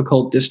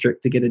difficult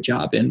district to get a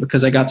job in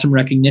because I got some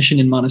recognition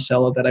in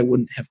Monticello that I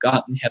wouldn't have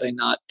gotten had I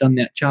not done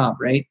that job,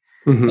 right?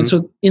 Mm-hmm. And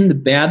so in the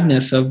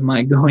badness of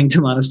my going to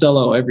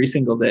Monticello every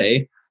single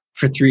day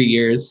for 3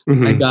 years,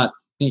 mm-hmm. I got,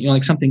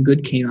 like something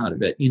good came out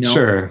of it,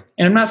 Sure.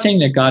 And I'm not saying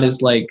that God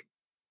is like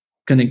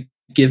going to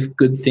give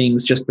good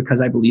things just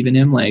because I believe in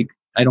him. Like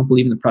I don't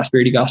believe in the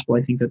prosperity gospel.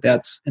 I think that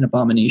that's an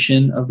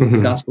abomination of what mm-hmm.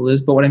 the gospel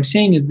is. But what I'm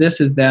saying is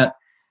that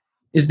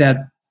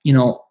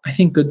I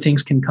think good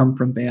things can come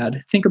from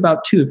bad. Think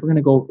about too, if we're going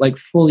to go like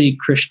fully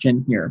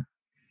Christian here,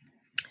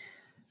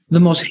 the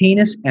most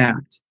heinous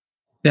act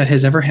that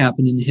has ever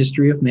happened in the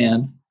history of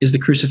man is the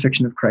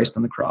crucifixion of Christ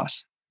on the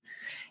cross.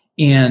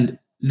 And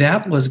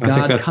that was God. I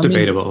think that's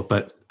debatable,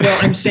 but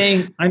I'm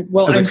saying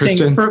from a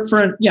Christian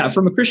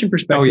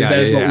perspective, that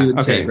is what we would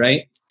say,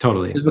 right?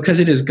 Totally. It's because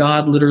it is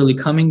God literally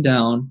coming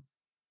down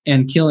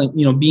and killing,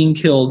 being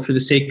killed for the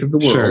sake of the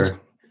world, sure.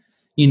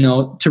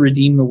 To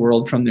redeem the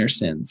world from their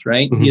sins,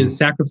 right? Mm-hmm. He is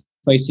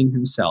sacrificing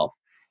himself.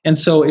 And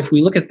so if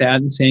we look at that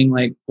and saying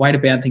like, why do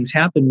bad things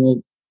happen?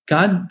 Well,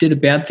 God did a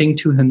bad thing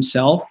to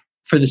himself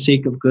for the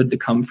sake of good to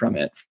come from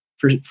it,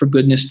 for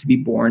goodness to be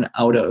born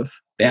out of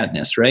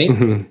badness, right?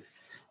 Mm-hmm.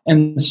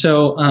 And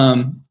so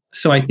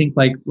I think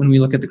like when we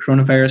look at the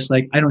coronavirus,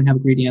 like I don't have a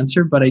great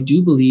answer, but I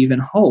do believe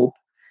and hope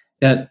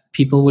that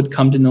people would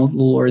come to know the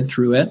Lord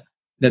through it,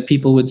 that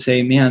people would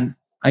say, man,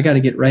 I got to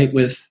get right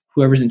with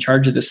whoever's in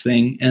charge of this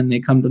thing, and they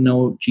come to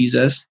know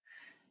Jesus.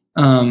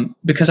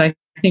 Because I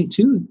think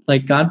too,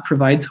 like God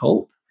provides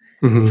hope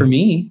mm-hmm. for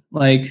me.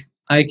 Like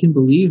I can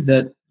believe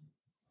that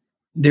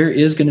there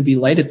is going to be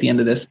light at the end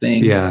of this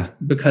thing. Yeah.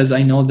 Because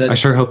I know that. I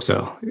sure hope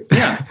so.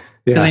 Yeah.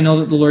 Because I know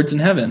that the Lord's in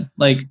heaven.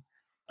 Like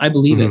I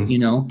believe mm-hmm.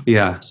 it,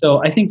 Yeah.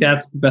 So I think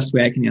that's the best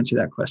way I can answer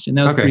that question.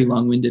 That was a pretty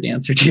long-winded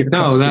answer to your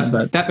question.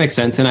 No, that makes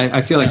sense. And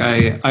I feel like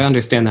I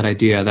understand that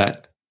idea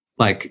that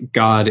like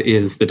God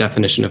is the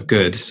definition of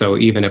good. So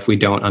even if we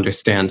don't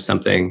understand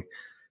something,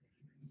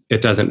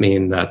 it doesn't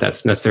mean that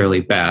that's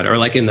necessarily bad. Or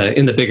like in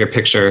the bigger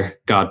picture,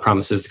 God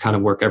promises to kind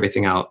of work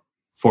everything out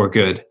for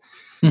good.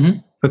 Mm-hmm.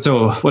 But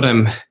so what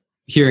I'm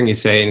hearing you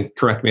say, and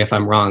correct me if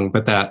I'm wrong,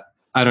 but that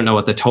I don't know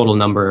what the total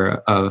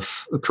number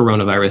of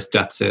coronavirus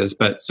deaths is,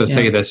 but so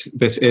say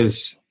this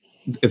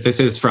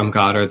is from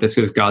God, or this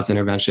is God's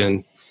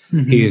intervention.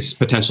 Mm-hmm. He's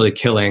potentially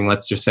killing,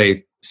 let's just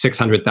say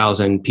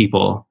 600,000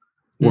 people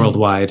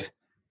worldwide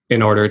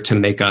in order to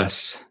make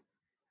us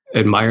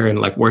admire and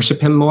like worship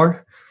him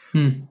more.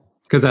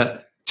 Because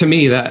that, to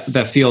me,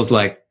 that feels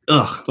like,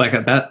 like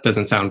that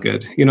doesn't sound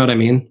good. You know what I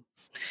mean?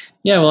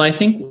 Yeah. Well, I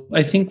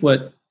think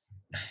what,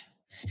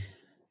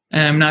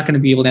 and I'm not going to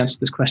be able to answer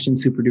this question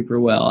super duper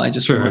well. I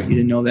just want you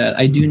to know that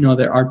I do know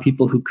there are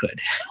people who could,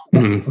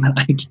 but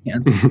I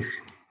can't.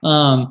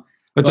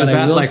 But does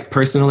that like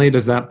personally,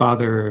 does that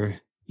bother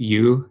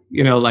you?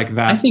 You know, like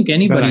that? I think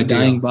anybody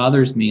dying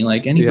bothers me.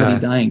 Like anybody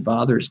dying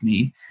bothers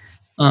me.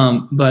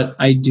 But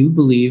I do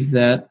believe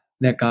that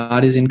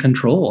God is in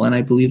control, and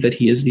I believe that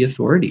he is the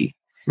authority.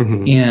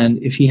 Mm-hmm.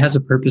 And if he has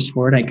a purpose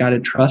for it, I got to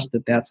trust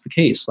that that's the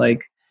case.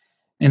 Like,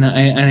 and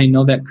I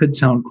know that could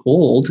sound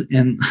cold,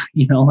 and,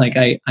 you know, like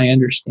I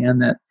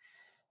understand that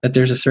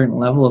there's a certain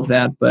level of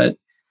that, but,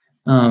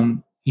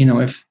 you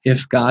know,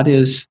 if God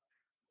is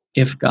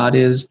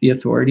the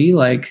authority,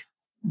 like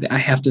I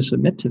have to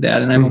submit to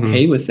that, and I'm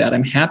okay with that.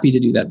 I'm happy to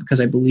do that because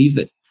I believe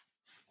that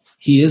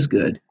he is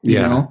good, you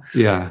know?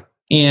 Yeah.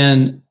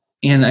 And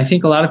I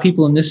think a lot of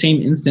people in this same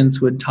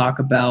instance would talk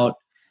about,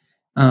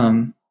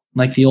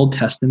 like the Old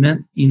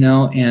Testament, you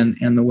know,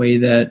 and the way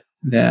that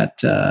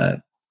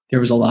there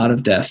was a lot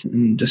of death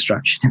and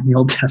destruction in the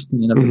Old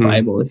Testament of the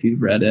Bible, if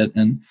you've read it.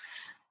 And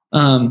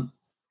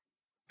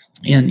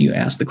you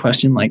ask the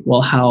question like,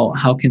 well,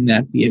 how can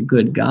that be a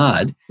good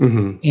God?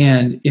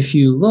 And if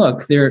you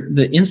look there,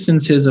 the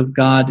instances of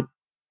God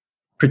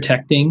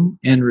protecting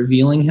and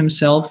revealing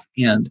himself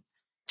and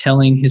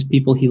telling his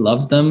people he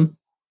loves them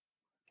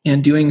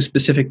and doing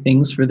specific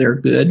things for their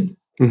good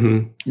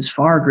is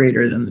far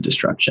greater than the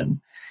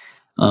destruction,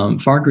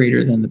 far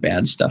greater than the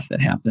bad stuff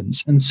that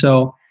happens. And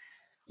so,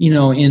 you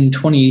know, in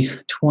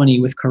 2020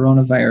 with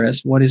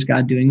coronavirus, what is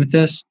God doing with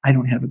this? I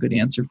don't have a good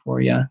answer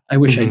for you. I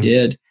wish I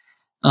did.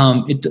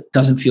 It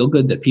doesn't feel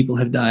good that people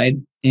have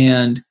died.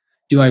 And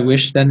do I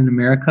wish that in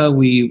America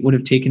we would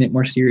have taken it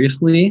more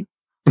seriously?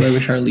 Do I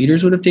wish our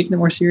leaders would have taken it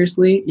more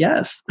seriously?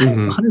 Yes,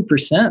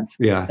 100%.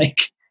 Yeah.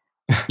 Like,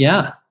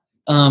 yeah.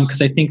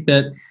 Because I think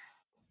that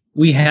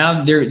we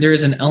have there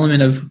is an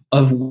element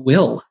of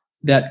will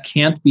that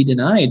can't be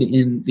denied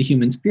in the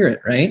human spirit,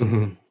 right?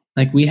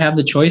 Like we have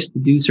the choice to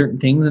do certain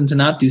things and to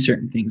not do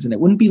certain things, and it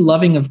wouldn't be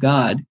loving of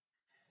God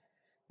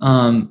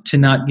to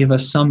not give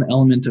us some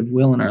element of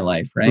will in our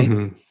life,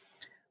 right?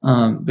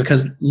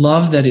 Because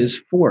love that is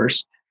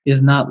forced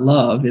is not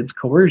love; it's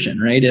coercion,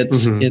 right?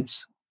 It's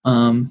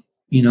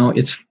you know,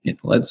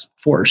 it's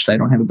forced. I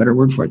don't have a better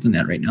word for it than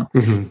that right now.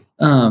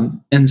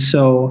 And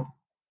so,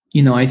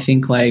 you know, I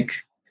think like,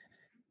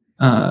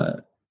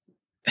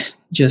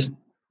 just,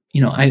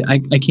 you know,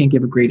 I can't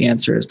give a great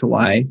answer as to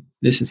why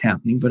this is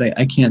happening, but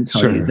I can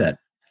tell you that,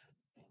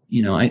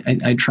 you know,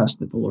 I trust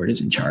that the Lord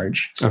is in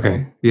charge. So,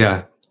 okay.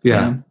 Yeah.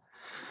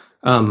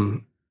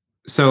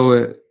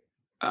 So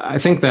I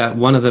think that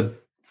one of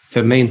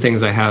the main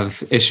things I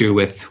have issue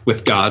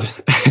with God,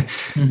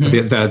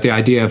 the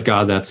idea of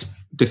God that's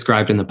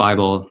described in the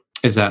Bible,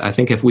 is that I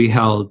think if we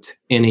held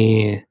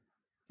any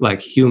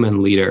like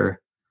human leader,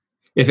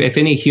 if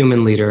any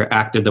human leader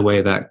acted the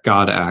way that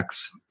God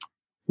acts,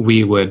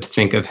 we would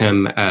think of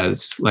him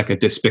as like a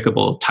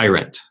despicable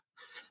tyrant.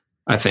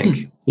 I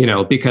think, you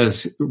know,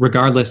 because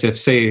regardless if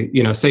say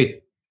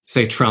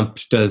Trump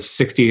does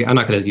 60, I'm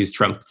not going to use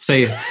Trump,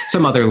 say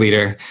some other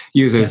leader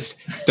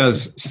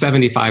does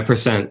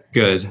 75%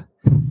 good,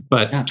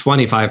 but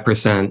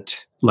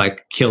 25%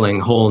 like killing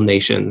whole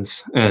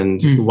nations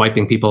and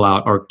wiping people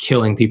out, or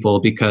killing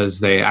people because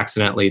they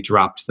accidentally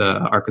dropped the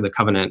Ark of the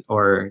Covenant,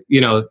 or, you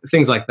know,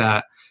 things like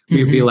that.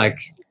 We'd be like,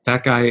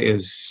 that guy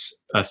is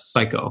a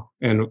psycho,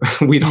 and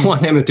we don't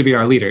want him to be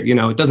our leader. You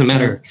know, it doesn't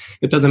matter.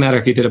 It doesn't matter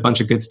if he did a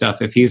bunch of good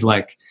stuff. If he's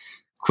like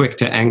quick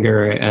to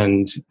anger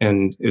and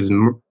is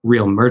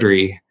real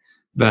murdery,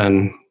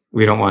 then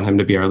we don't want him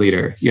to be our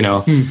leader, you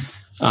know?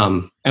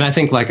 And I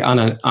think like on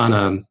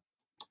a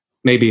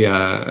maybe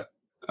a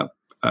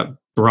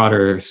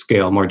broader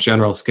scale, more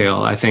general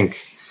scale, I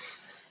think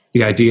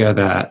the idea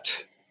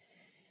that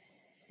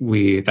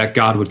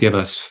God would give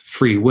us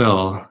free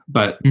will,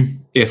 but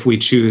if we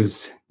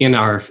choose in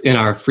our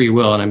free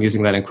will, and I'm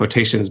using that in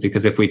quotations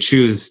because if we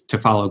choose to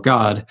follow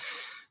God,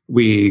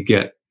 we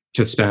get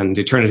to spend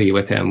eternity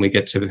with him. We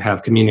get to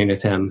have communion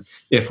with him.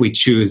 If we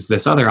choose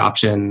this other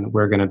option,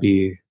 we're going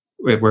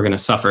to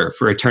suffer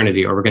for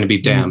eternity, or we're going to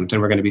be damned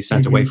and we're going to be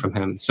sent away from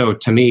him. So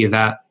to me,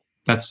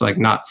 that's like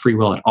not free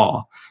will at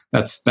all.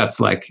 That's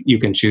like, you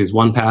can choose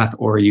one path,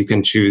 or you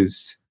can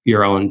choose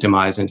your own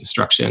demise and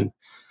destruction.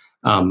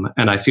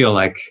 And I feel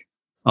like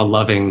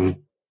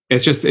it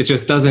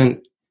just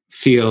doesn't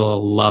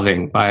feel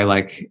loving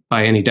by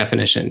any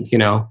definition, you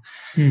know?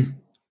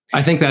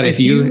 I think that if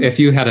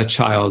you had a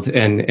child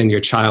and your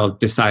child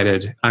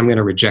decided, I'm going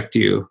to reject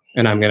you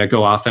and I'm going to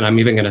go off and I'm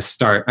going to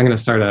start a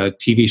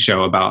TV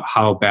show about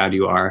how bad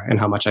you are and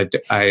how much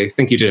I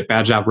think you did a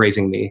bad job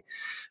raising me.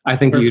 I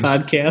think you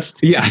podcast.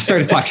 Yeah,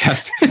 start a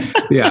podcast.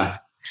 Yeah.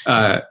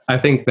 I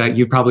think that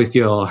you probably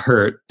feel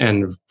hurt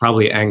and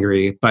probably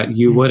angry, but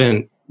you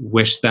wouldn't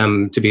wish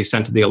them to be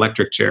sent to the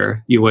electric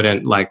chair. You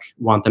wouldn't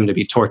want them to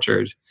be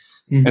tortured.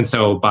 Mm-hmm. And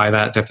so by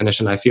that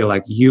definition, I feel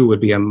like you would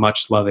be a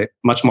much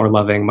more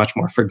loving, much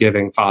more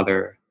forgiving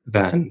father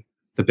than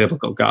the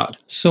biblical God.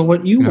 So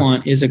what you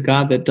want is a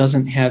God that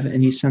doesn't have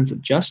any sense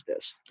of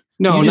justice.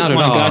 No, you just not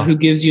want at all. A God who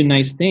gives you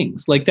nice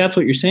things. Like, that's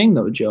what you're saying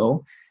though,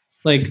 Joe.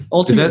 Like,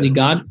 ultimately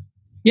God,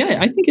 yeah,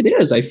 I think it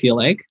is. I feel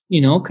like,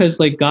 because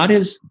like God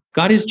is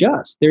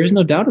just. There is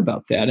no doubt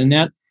about that. And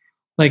that,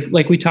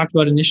 like we talked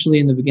about initially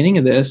in the beginning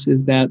of this,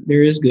 is that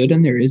there is good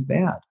and there is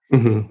bad.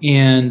 Mm-hmm.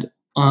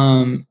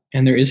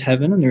 And there is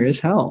heaven and there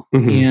is hell.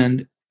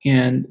 Mm-hmm.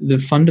 And the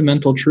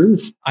fundamental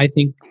truth, I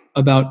think,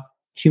 about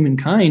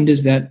humankind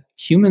is that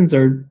humans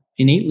are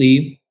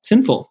innately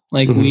sinful.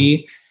 Like,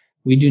 mm-hmm.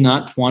 we do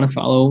not want to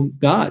follow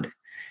God.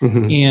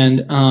 Mm-hmm.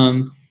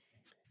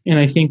 And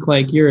I think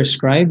like you're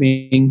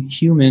ascribing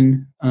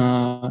human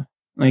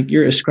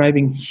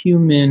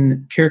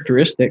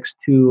characteristics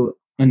to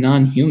a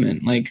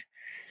non-human, like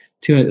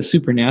to a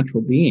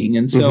supernatural being.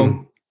 And so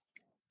mm-hmm.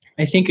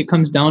 I think it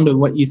comes down to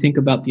what you think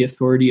about the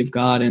authority of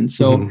God. And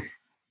so,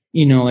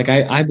 mm-hmm.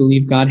 I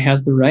believe God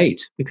has the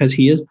right, because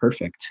he is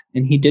perfect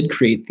and he did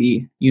create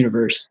the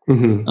universe,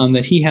 mm-hmm.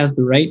 That he has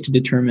the right to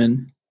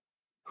determine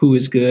who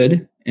is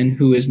good and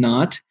who is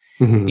not,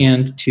 mm-hmm.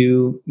 and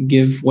to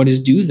give what is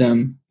due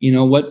them,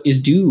 what is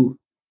due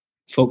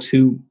folks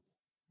who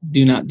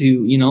do not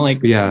do,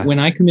 when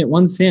I commit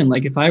one sin,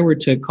 like if I were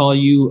to call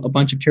you a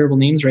bunch of terrible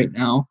names right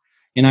now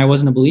and I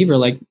wasn't a believer,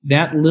 like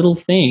that little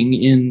thing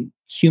in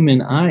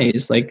human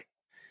eyes, like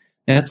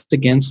that's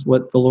against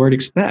what the Lord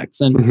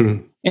expects. And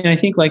mm-hmm. and I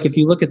think like if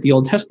you look at the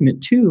Old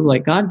Testament too,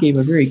 like God gave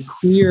a very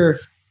clear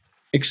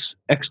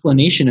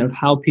explanation of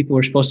how people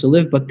were supposed to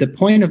live, but the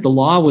point of the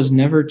law was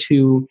never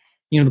to,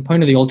 the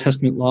point of the Old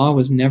Testament law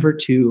was never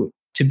to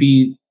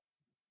be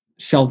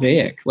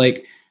salvific.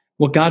 Like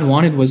what God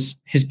wanted was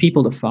his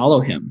people to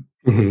follow him.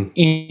 Mm-hmm.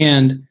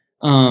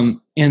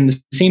 And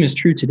the same is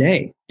true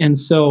today. And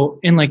so,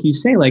 and like you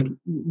say, like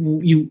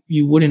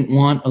you wouldn't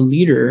want a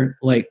leader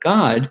like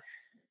God,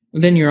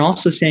 then you're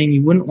also saying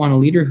you wouldn't want a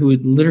leader who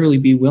would literally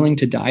be willing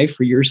to die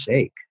for your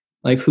sake,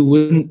 like who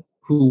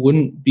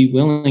wouldn't be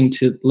willing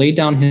to lay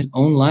down his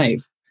own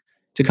life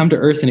to come to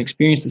earth and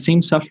experience the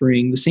same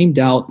suffering, the same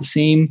doubt, the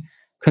same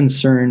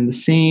concern, the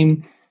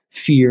same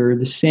fear,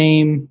 the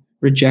same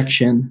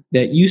rejection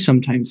that you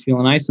sometimes feel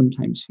and I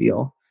sometimes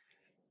feel.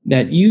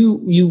 That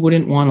you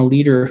wouldn't want a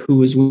leader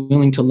who is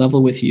willing to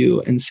level with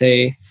you and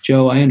say,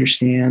 Joe, I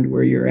understand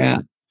where you're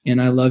at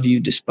and I love you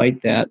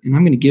despite that. And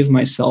I'm going to give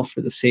myself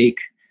for the sake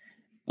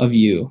of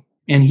you.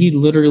 And he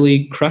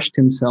literally crushed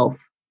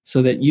himself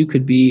so that you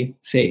could be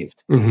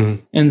saved. Mm-hmm.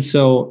 And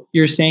so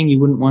you're saying you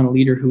wouldn't want a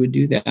leader who would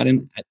do that.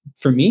 And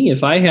for me,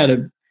 if I had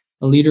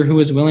a leader who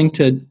was willing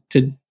to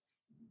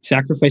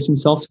sacrifice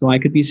himself so I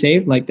could be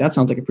saved, like that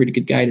sounds like a pretty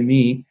good guy to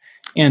me.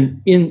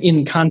 And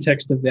in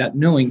context of that,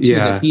 knowing too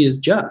that he is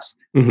just,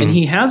 mm-hmm. and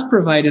he has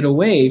provided a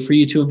way for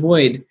you to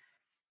avoid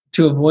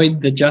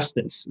the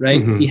justice,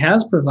 right? Mm-hmm. He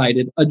has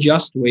provided a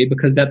just way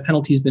because that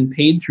penalty has been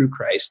paid through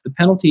Christ. The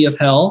penalty of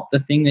hell, the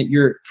thing that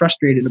you're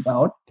frustrated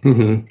about,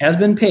 mm-hmm. has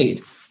been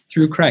paid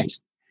through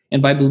Christ.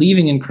 And by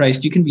believing in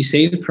Christ, you can be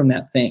saved from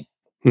that thing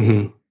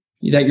mm-hmm.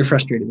 that you're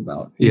frustrated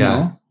about. You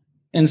know?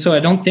 And so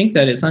I don't think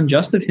that it's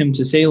unjust of him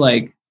to say,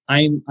 like,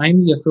 I'm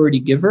the authority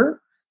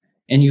giver,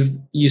 and you've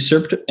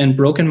usurped and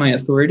broken my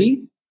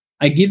authority.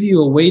 I give you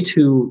a way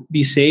to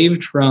be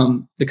saved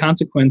from the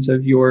consequence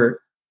of your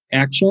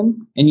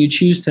action, and you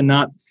choose to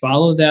not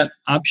follow that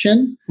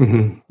option,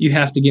 mm-hmm. you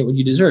have to get what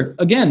you deserve.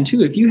 Again,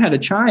 too, if you had a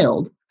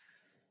child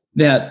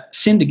that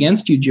sinned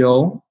against you,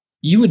 Joe,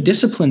 you would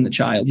discipline the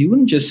child. You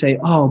wouldn't just say,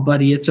 oh,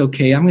 buddy, it's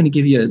okay, I'm going to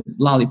give you a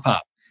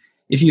lollipop.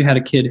 If you had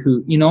a kid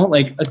who,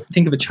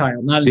 think of a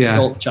child, not an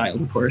adult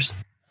child, of course,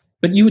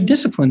 but you would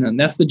discipline them.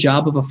 That's the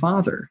job of a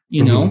father,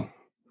 you mm-hmm. know?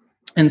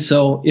 And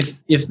so if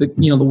the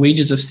the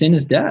wages of sin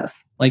is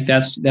death, like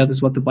that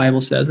is what the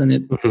Bible says, and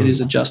it is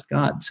a just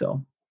God.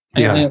 So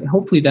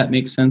hopefully that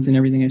makes sense in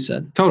everything I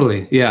said.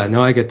 Totally. Yeah,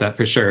 no, I get that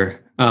for sure.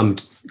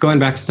 Going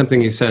back to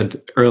something you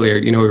said earlier,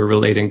 we were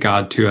relating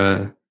God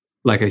to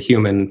a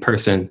human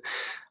person.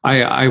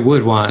 I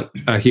would want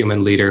a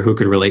human leader who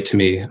could relate to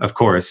me, of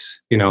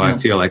course. I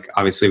feel like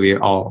obviously we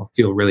all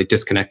feel really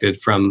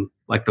disconnected from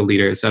like the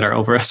leaders that are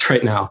over us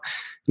right now.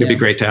 It'd be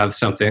great to have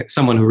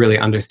someone who really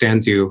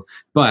understands you.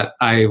 But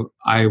I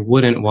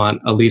wouldn't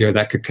want a leader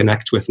that could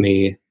connect with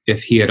me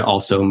if he had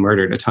also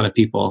murdered a ton of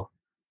people.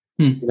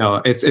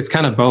 It's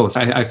kind of both.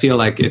 I feel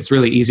like it's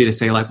really easy to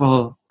say like,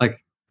 well, like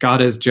God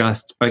is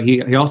just, but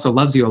he also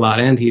loves you a lot,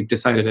 and he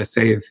decided to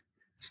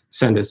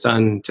send his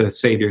son to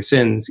save your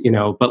sins,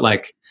 but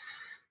like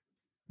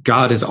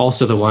God is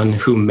also the one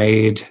who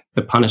made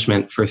the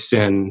punishment for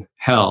sin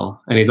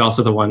hell. And he's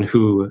also the one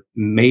who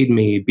made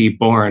me be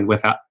born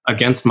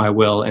against my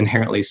will,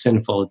 inherently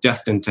sinful,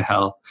 destined to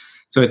hell.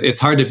 So it's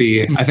hard to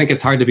be, I think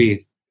it's hard to be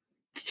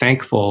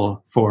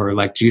thankful for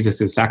like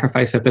Jesus's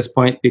sacrifice at this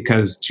point,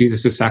 because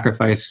Jesus's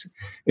sacrifice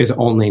is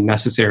only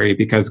necessary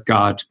because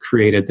God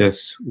created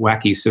this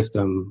wacky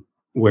system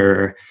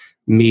where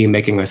me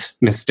making a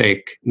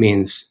mistake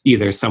means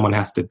either someone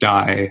has to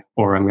die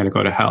or I'm going to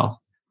go to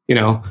hell, you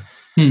know?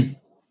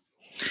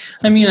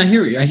 I mean, I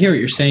hear what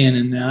you're saying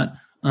in that.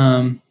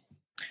 And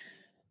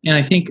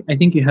I think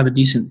you have a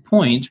decent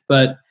point,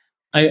 but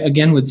I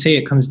again would say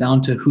it comes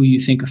down to who you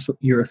think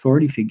your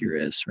authority figure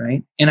is,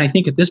 right? And I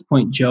think at this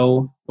point,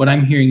 Joe, what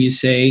I'm hearing you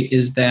say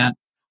is that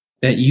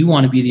you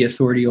want to be the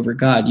authority over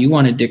God. You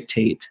want to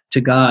dictate to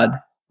God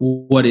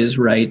what is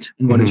right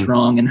and what is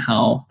wrong and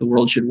how the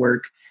world should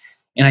work.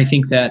 And I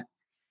think that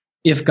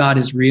if God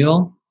is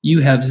real,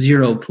 you have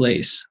zero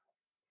place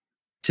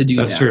to do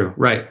that. That's true.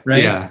 Right.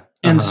 Yeah.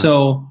 And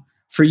so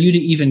for you to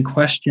even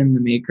question the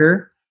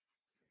maker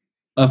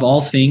of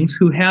all things,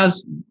 who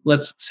has,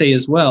 let's say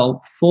as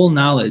well, full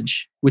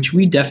knowledge, which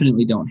we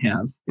definitely don't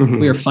have.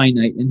 We are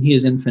finite and he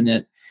is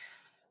infinite.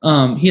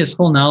 He has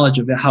full knowledge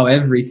of how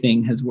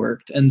everything has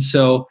worked. And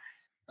so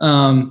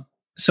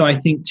I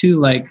think too,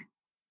 like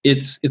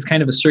it's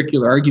kind of a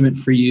circular argument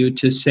for you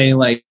to say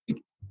like,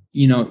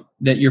 you know,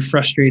 that you're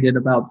frustrated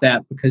about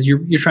that because you're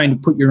trying to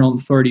put your own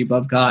authority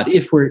above God,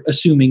 if we're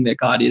assuming that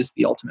God is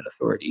the ultimate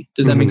authority.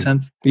 Does that make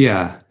sense?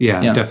 Yeah,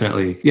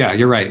 definitely. Yeah,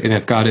 you're right. And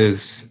if God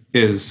does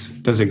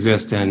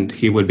exist and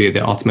he would be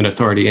the ultimate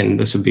authority, and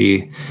this would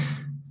be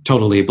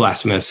totally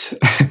blasphemous.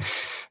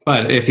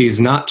 But if he's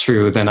not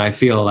true, then I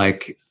feel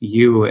like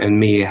you and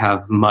me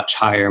have much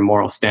higher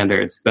moral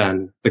standards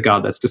than the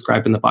God that's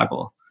described in the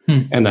Bible.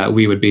 And that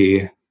we would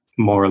be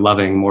more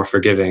loving, more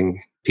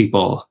forgiving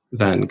people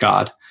than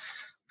God.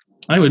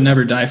 I would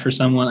never die for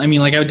someone. I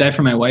mean, like I would die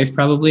for my wife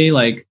probably,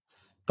 like,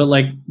 but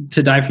like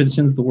to die for the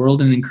sins of the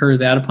world and incur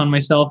that upon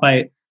myself,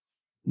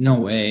 no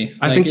way.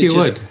 I think you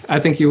would. I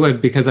think you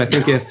would, because I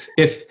think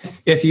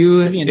if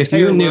you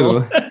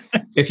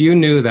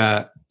knew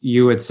that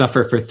you would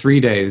suffer for 3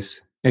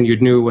 days and you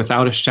knew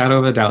without a shadow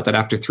of a doubt that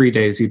after 3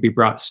 days you'd be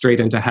brought straight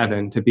into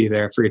heaven to be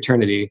there for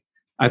eternity,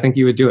 I think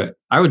you would do it.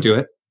 I would do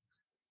it.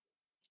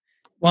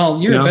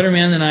 Well, you're a better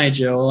man than I,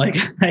 Joe. Like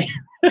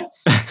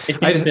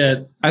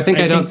I think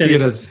I don't see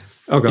it as.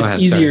 Oh, go ahead.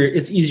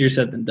 It's easier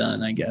said than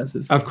done, I guess.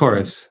 Of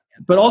course.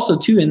 But also,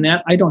 too, in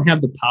that, I don't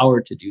have the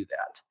power to do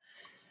that.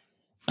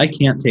 I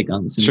can't take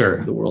on the sins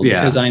of the world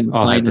because I'm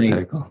all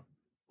hypothetical.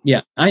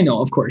 Yeah, I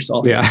know, of course,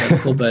 all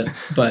hypothetical,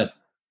 but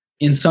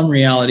in some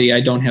reality,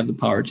 I don't have the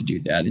power to do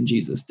that, and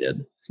Jesus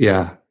did.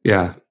 Yeah.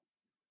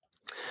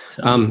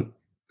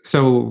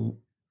 So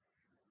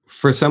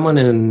for someone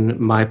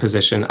in my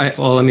position,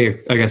 let me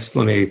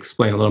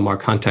explain a little more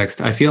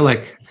context. I feel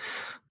like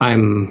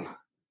I'm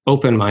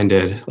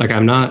open-minded. Like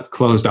I'm not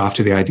closed off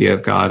to the idea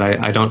of God.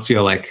 I don't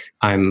feel like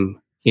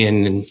I'm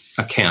in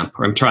a camp,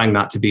 or I'm trying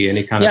not to be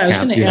any kind of camp. Yeah,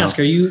 I was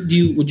going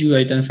to ask, would you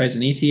identify as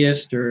an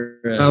atheist or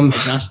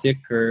agnostic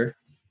or?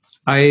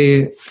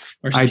 You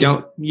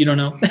don't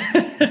know?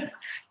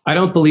 I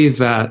don't believe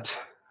that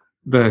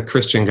the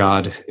Christian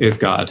God is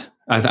God.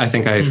 I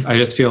think I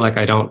just feel like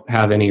I don't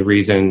have any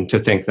reason to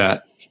think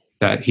that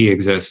he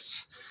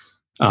exists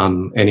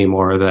any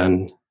more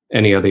than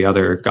any of the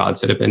other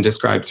gods that have been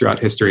described throughout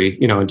history,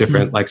 in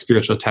different like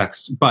spiritual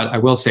texts. But I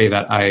will say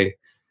that I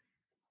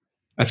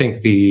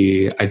think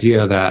the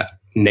idea that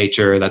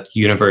nature, that the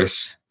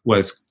universe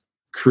was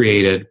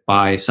created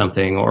by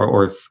something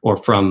or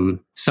from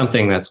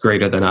something that's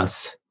greater than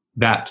us,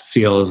 that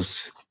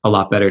feels a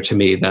lot better to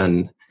me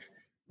than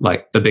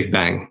like the Big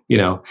Bang,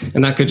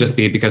 and that could just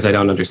be because I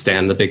don't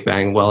understand the Big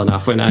Bang well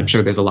enough, when I'm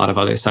sure there's a lot of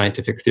other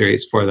scientific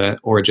theories for the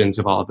origins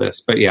of all of this.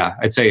 But yeah,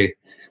 I'd say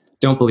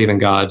don't believe in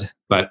God,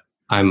 but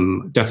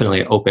I'm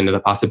definitely open to the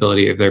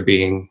possibility of there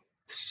being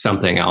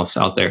something else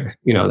out there,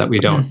 that we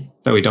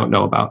don't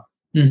know about.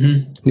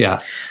 Yeah.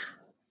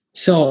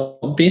 So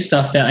based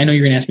off that, I know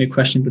you're going to ask me a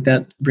question, but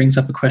that brings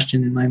up a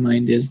question in my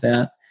mind, is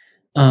that,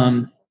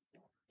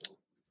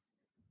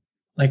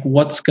 like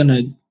what's going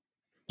to,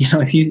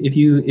 if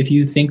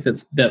you think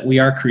that we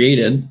are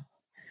created,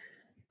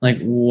 like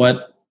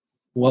what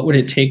would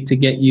it take to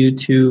get you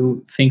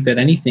to think that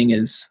anything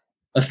is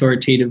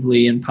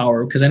authoritatively in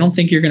power? Because I don't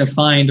think you're going to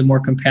find a more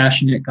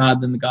compassionate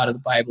God than the God of the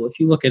Bible. If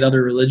you look at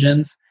other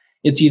religions,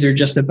 it's either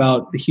just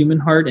about the human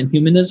heart and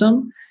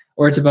humanism,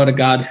 or it's about a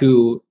God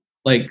who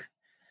like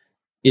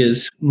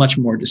is much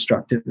more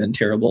destructive and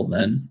terrible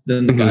than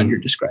the God you're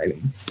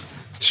describing.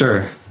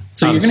 Sure.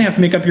 So you're going to have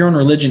to make up your own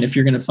religion if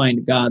you're going to find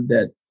a God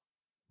that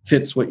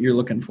fits what you're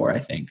looking for, I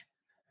think.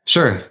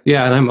 Sure.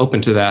 Yeah. And I'm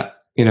open to that.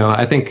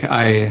 I think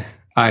I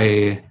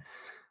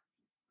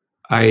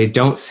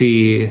don't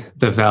see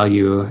the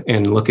value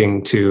in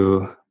looking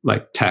to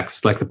like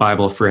texts like the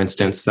Bible, for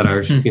instance, that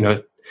are,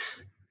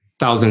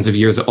 thousands of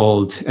years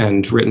old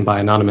and written by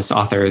anonymous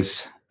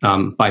authors,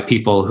 by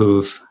people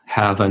who've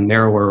have a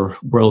narrower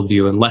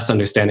worldview and less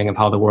understanding of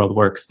how the world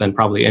works than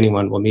probably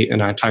anyone will meet in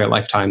our entire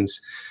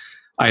lifetimes.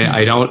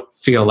 I don't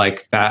feel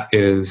like that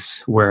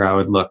is where I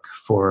would look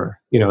for,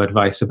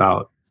 advice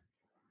about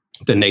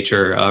the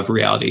nature of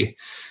reality.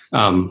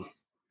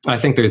 I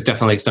think there's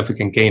definitely stuff we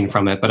can gain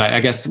from it, but I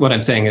guess what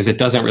I'm saying is it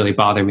doesn't really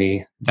bother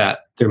me that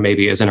there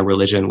maybe isn't a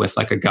religion with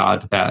like a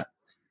God that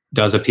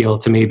does appeal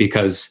to me,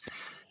 because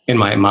in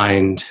my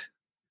mind,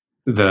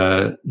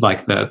 the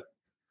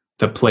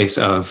place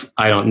of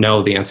I don't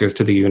know the answers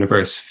to the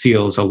universe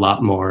feels a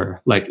lot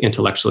more like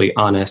intellectually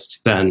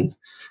honest than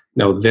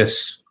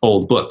this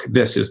old book,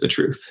 this is the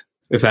truth,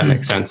 if that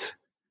makes sense.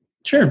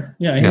 Sure.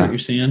 Yeah, I hear what you're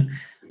saying.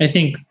 I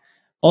think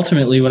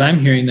ultimately what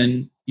I'm hearing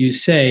then you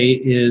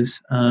say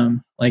is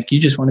like you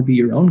just want to be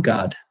your own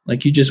God.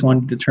 Like you just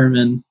want to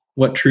determine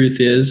what truth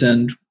is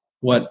and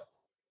what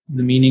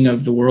the meaning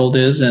of the world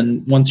is.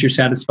 And once you're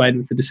satisfied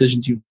with the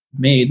decisions you've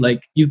made,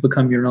 like you've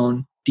become your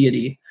own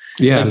deity.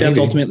 Yeah, like that's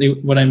ultimately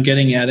what I'm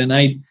getting at. And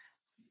I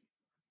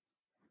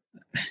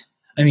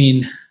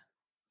mean,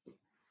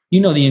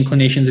 the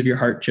inclinations of your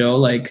heart, Joe.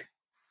 Like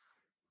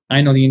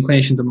I know the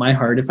inclinations of my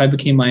heart. If I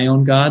became my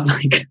own God,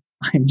 like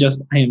I am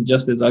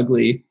just as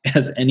ugly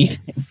as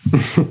anything,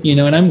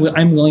 and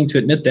I'm willing to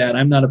admit that.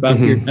 I'm not about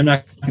here. I'm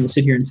not going to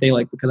sit here and say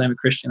like, because I'm a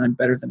Christian, I'm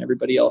better than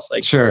everybody else.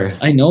 Like, sure.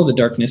 I know the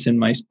darkness in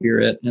my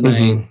spirit, and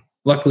I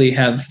luckily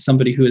have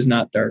somebody who is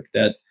not dark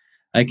that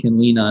I can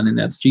lean on, and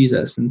that's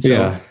Jesus. And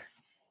so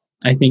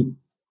I think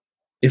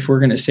if we're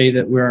going to say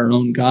that we're our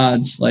own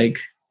gods, like,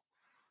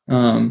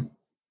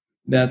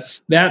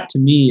 that to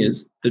me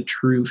is the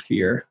true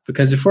fear,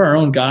 because if we're our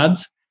own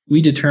gods,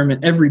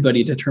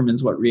 everybody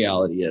determines what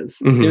reality is.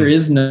 There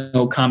is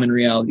no common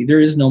reality. There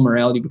is no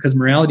morality, because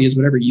morality is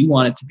whatever you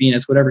want it to be, and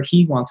it's whatever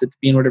he wants it to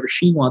be, and whatever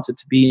she wants it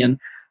to be. And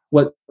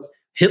what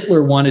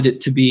Hitler wanted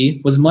it to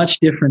be was much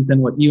different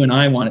than what you and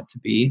I want it to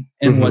be,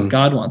 and what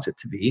God wants it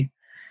to be.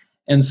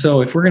 And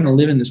so if we're going to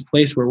live in this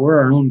place where we're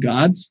our own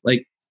gods,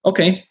 like,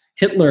 okay,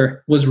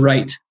 Hitler was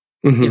right.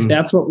 If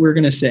that's what we're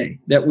going to say,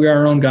 that we are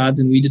our own gods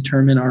and we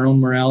determine our own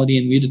morality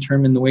and we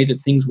determine the way that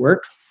things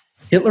work,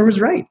 Hitler was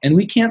right. And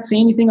we can't say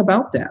anything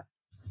about that.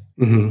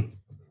 And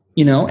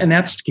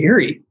that's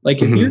scary.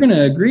 Like if you're going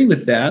to agree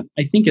with that,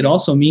 I think it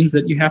also means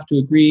that you have to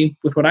agree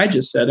with what I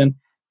just said.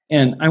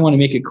 And I want to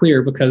make it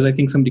clear, because I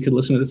think somebody could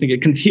listen to this and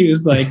get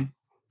confused. Like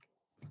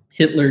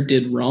Hitler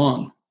did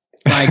wrong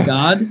by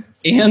God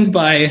and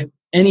by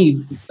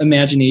any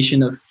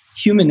imagination of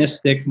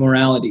humanistic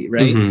morality,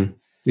 right?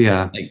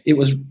 Yeah. Like it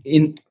was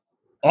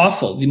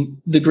awful.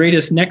 The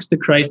greatest next to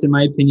Christ, in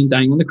my opinion,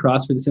 dying on the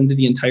cross for the sins of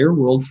the entire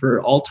world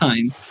for all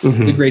time,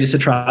 the greatest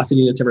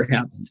atrocity that's ever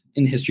happened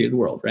in the history of the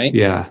world, right?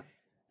 Yeah.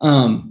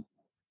 And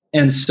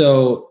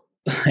so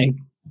like,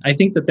 I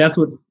think that that's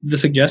what the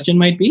suggestion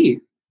might be,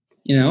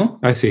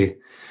 I see.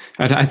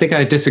 I think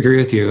I disagree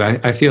with you.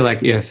 I feel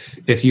like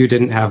if you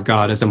didn't have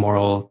God as a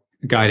moral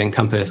guiding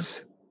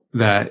compass,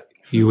 that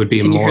you would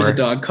be Can more... you hear the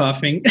dog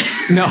coughing?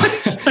 No.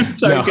 I'm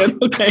sorry. No.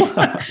 Good. Okay.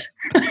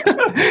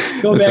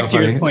 Go back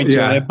to your point,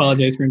 Joe. I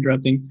apologize for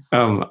interrupting.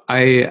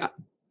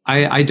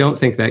 I don't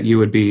think that you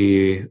would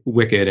be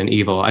wicked and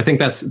evil. I think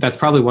that's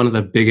probably one of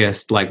the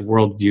biggest like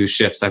worldview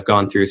shifts I've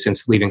gone through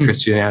since leaving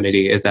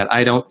Christianity, is that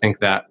I don't think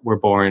that we're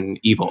born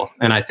evil.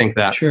 And I think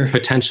that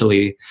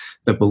potentially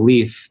the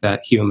belief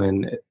that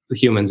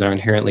humans are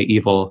inherently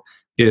evil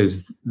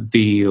is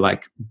the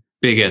like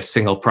biggest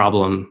single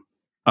problem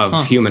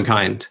of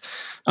humankind.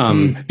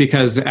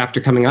 Because after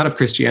coming out of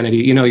Christianity,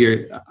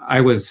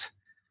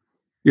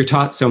 you're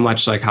taught so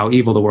much like how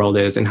evil the world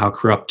is and how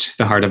corrupt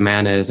the heart of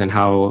man is, and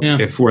how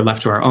if we're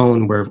left to our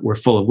own, we're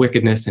full of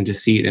wickedness and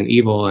deceit and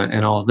evil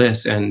and all of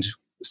this. And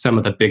some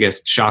of the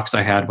biggest shocks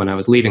I had when I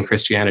was leaving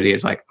Christianity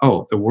is like,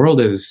 oh, the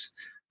world is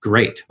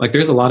great. Like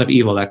there's a lot of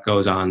evil that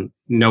goes on,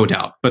 no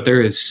doubt, but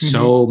there is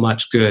so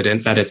much good,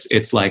 and that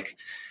it's like,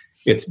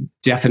 it's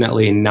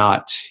definitely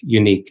not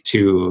unique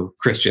to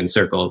Christian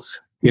circles.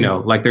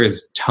 Like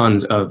there's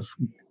tons of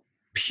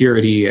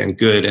purity and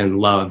good and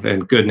love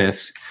and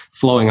goodness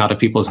flowing out of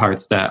people's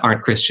hearts that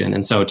aren't Christian.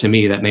 And so to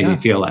me, that made me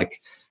feel like,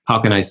 how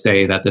can I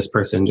say that this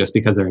person, just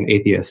because they're an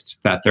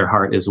atheist, that their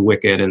heart is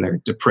wicked and they're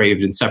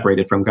depraved and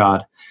separated from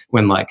God,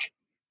 when like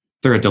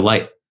they're a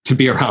delight to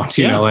be around,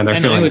 and they're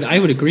feeling... I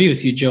would agree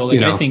with you, Joe.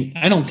 Like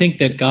I don't think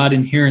that God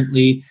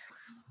inherently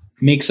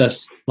makes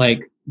us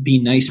like be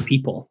nice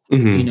people,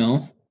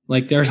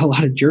 like there's a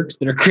lot of jerks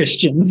that are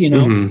Christians,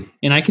 and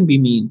I can be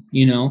mean,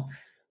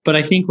 but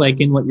I think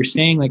like in what you're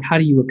saying, like, how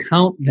do you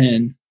account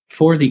then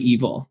for the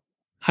evil?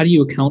 How do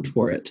you account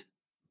for it?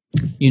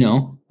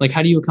 Like,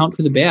 how do you account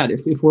for the bad?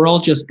 If we're all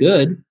just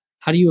good,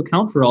 how do you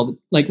account for all the,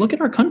 like, look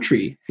at our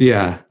country.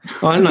 Yeah.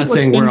 Well, I'm not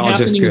saying we're all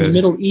just good. In the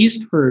Middle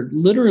East for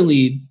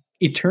literally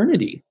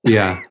eternity.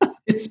 Yeah.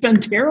 It's been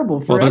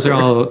terrible forever. Well, those are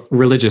all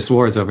religious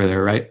wars over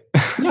there, right?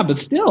 Yeah, but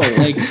still,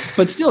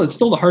 it's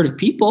still the heart of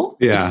people.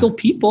 Yeah. It's still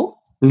people.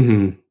 How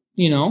do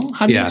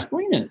you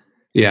explain it?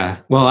 Yeah.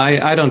 Well,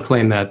 I don't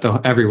claim that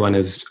everyone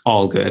is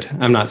all good.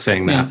 I'm not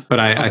saying that, but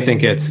I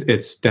think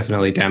it's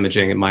definitely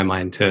damaging in my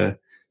mind to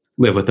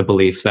live with the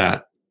belief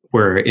that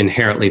were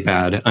inherently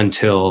bad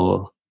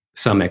until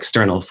some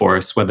external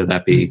force, whether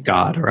that be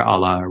God or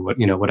Allah or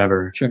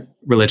whatever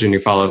religion you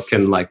follow,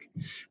 can like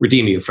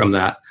redeem you from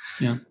that.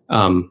 Yeah.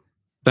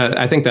 That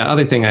I think the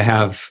other thing I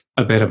have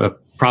a bit of a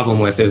problem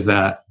with is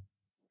that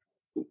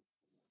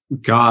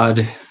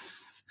God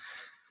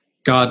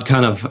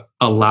kind of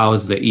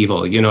allows the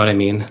evil, you know what I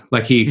mean?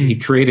 Like he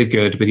created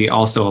good, but he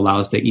also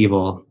allows the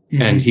evil,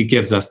 and he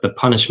gives us the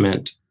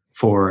punishment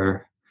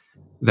for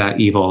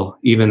that evil,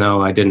 even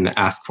though I didn't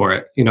ask for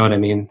it. You know what I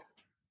mean?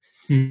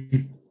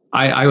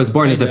 I was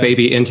born as a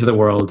baby into the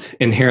world,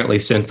 inherently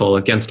sinful,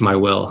 against my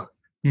will,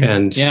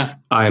 and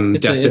I'm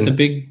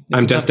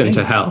destined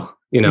to hell.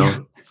 You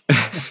know,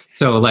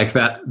 so like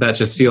that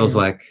just feels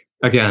like,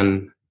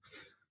 again,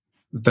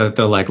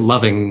 the like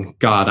loving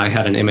God I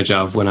had an image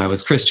of when I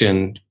was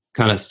Christian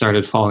kind of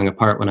started falling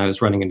apart when I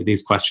was running into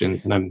these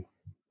questions, and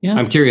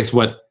I'm curious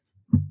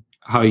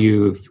how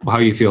you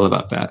feel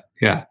about that.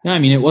 Yeah. I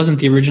mean, it wasn't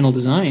the original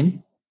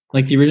design.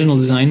 Like the original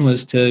design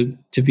was to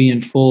be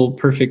in full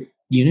perfect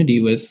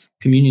unity with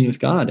communion with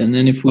God. And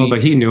then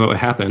but he knew what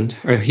happened,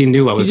 or he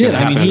knew what was going to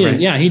happen.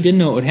 Right? He did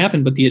know what would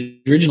happen, but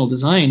the original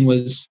design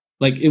was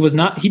like,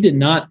 he did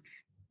not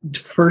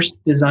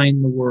first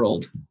design the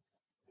world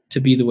to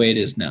be the way it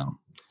is now.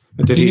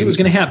 He knew it was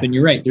going to happen.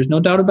 You're right. There's no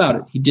doubt about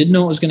it. He did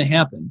know it was going to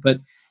happen. But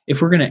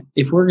if we're going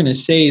to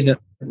say that,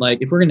 like,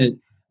 if we're going to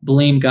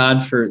blame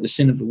God for the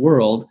sin of the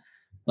world,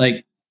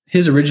 like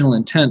his original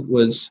intent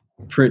was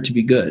for it to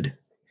be good,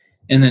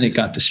 and then it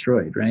got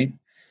destroyed, right?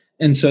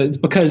 And so it's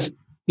because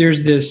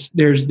there's this,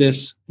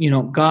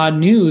 God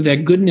knew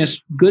that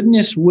goodness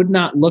would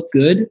not look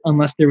good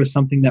unless there was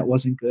something that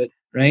wasn't good,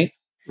 right?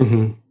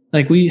 Mm-hmm.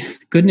 Like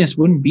goodness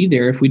wouldn't be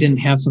there if we didn't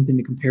have something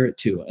to compare it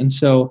to. And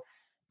so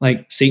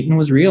like Satan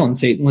was real, and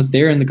Satan was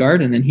there in the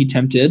garden, and he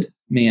tempted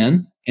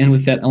man. And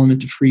with that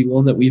element of free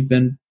will that we've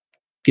been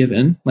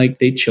given, like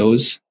they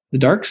chose the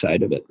dark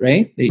side of it,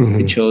 right?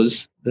 They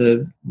chose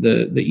the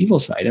evil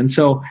side. And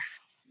so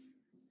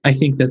I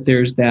think that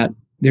there's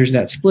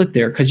that split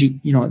there, because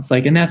it's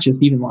like, and that's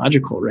just even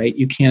logical, right?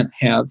 You can't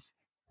have,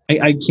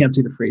 I can't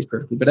say the phrase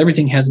perfectly, but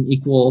everything has an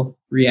equal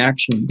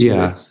reaction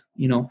to its,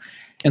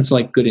 and so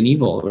like good and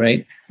evil,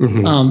 right?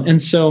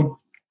 And so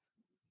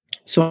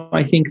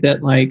I think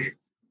that like,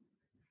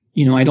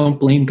 I don't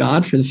blame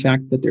God for the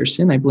fact that there's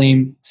sin. I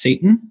blame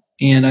Satan,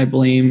 and I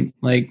blame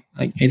like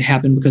it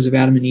happened because of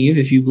Adam and Eve,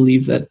 if you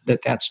believe that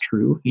that's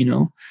true,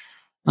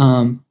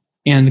 and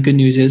the good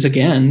news is,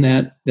 again,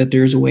 that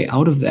there's a way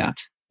out of that.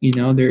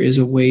 There is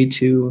a way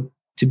to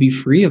be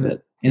free of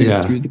it, and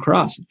it's through the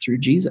cross, it's through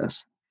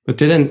Jesus. But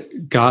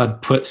didn't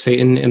God put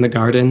Satan in the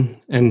garden,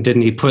 and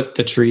didn't he put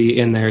the tree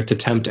in there to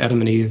tempt Adam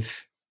and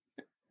Eve?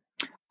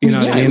 You know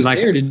what I mean? Like,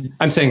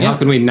 I'm saying, how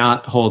can we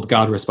not hold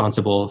God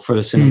responsible for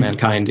the sin of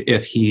mankind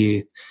if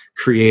he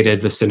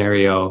created the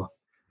scenario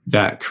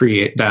that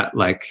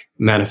like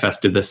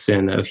manifested the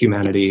sin of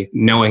humanity,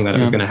 knowing that it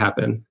was going to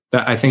happen?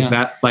 That I think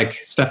that like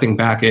stepping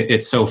back,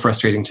 it's so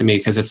frustrating to me,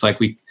 because it's like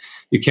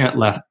you can't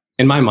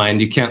in my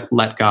mind, you can't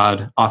let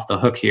God off the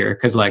hook here,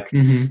 because like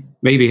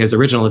maybe his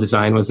original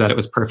design was that it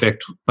was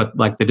perfect, but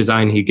like the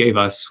design he gave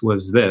us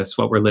was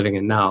what we're living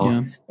in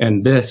now,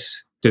 and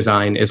this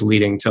design is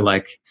leading to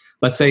like,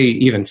 let's say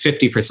even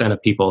 50%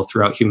 of people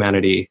throughout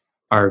humanity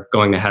are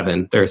going to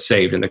heaven. They're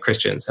saved, and they're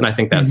Christians. And I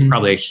think that's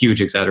probably a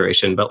huge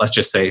exaggeration, but let's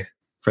just say,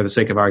 for the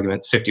sake of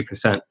argument,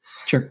 50%.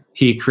 Sure.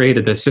 He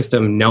created this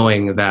system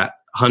knowing that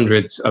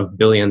hundreds of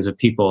billions of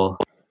people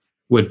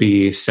would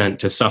be sent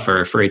to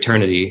suffer for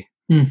eternity.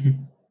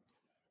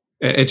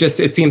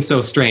 It seems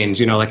so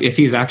strange, like if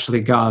he's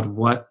actually God,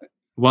 what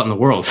in the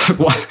world?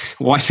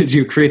 Why did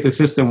you create the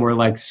system where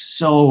like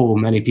so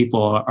many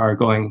people are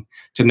going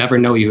to never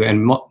know you?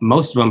 And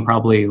most of them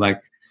probably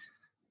like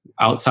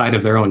outside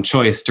of their own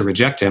choice to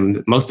reject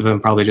him. Most of them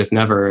probably just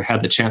never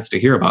had the chance to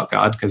hear about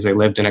God, because they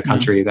lived in a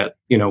country that,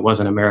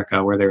 wasn't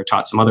America, where they were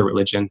taught some other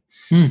religion.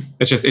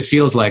 It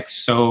feels like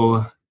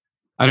so,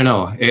 I don't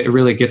know. It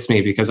really gets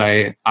me, because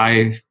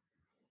I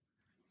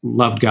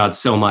loved God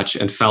so much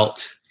and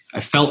I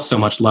felt so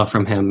much love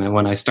from him. And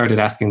when I started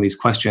asking these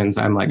questions,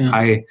 I'm like,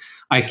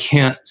 I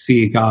can't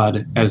see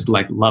God as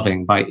like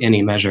loving by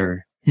any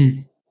measure.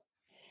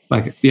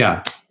 Like,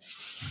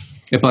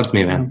 it bugs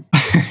me, man.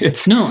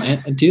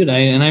 Dude,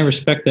 I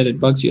respect that it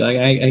bugs you.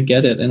 I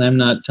get it. And I'm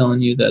not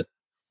telling you that,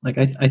 like,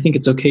 I think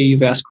it's okay.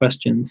 You've asked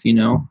questions,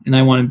 and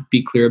I want to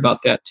be clear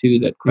about that too,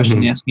 that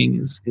question asking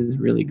is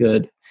really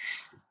good.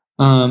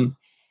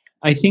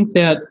 I think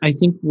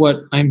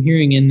what I'm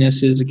hearing in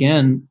this is,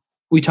 again,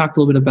 we talked a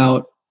little bit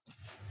about,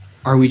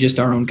 are we just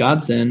our own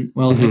gods then?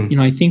 Well,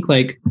 I think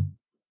like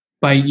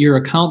by your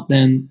account,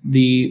 then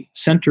the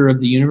center of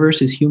the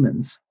universe is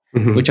humans,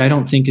 which I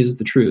don't think is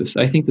the truth.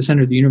 I think the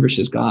center of the universe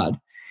is God.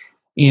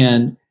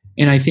 And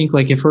I think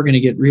like, if we're going to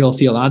get real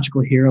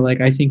theological here, like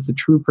I think the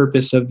true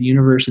purpose of the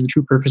universe and the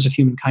true purpose of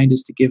humankind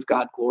is to give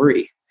God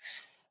glory,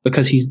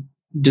 because he's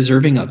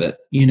deserving of it,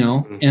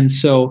 And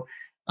so,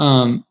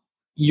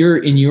 you're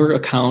in your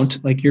account,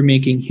 like you're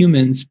making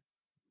humans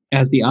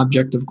as the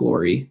object of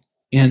glory,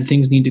 and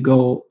things need to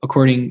go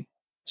according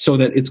so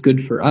that it's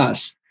good for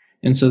us,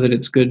 and so that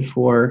it's good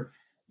for,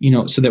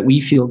 so that we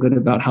feel good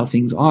about how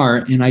things are.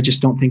 And I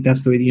just don't think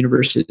that's the way the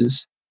universe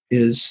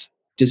is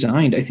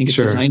designed. I think it's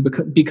designed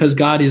because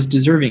God is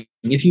deserving.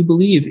 If you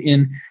believe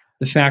in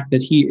the fact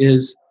that he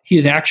is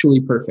actually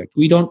perfect,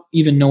 we don't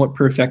even know what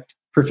perfect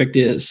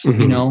is,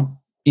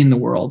 in the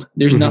world.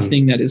 There's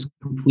nothing that is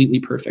completely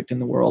perfect in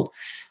the world.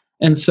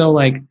 And so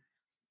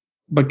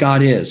but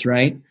God is,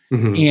 right?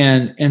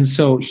 And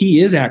so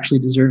he is actually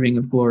deserving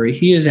of glory.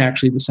 He is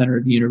actually the center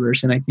of the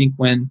universe. And I think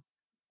when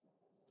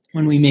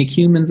we make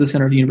humans the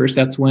center of the universe,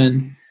 that's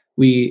when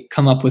we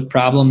come up with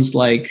problems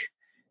like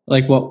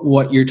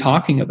what you're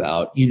talking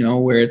about,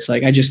 where it's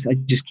like, I just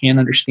can't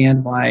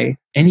understand why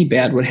any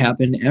bad would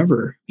happen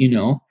ever,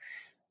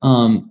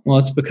 well,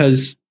 it's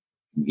because,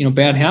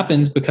 bad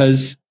happens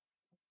because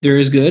there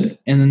is good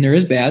and then there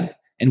is bad,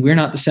 and we're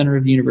not the center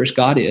of the universe.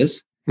 God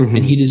is,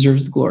 and he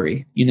deserves the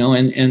glory,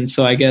 and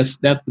so I guess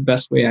that's the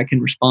best way I can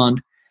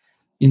respond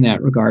in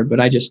that regard. But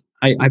I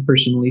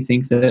personally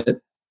think that,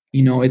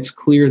 it's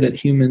clear that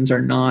humans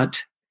are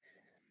not,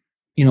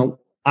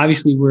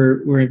 obviously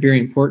we're very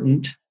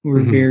important.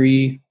 We're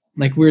very,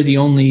 we're the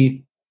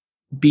only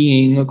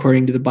being,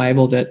 according to the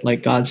Bible,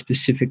 that God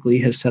specifically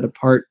has set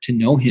apart to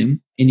know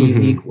him in a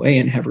unique way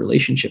and have a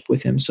relationship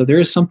with him. So there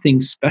is something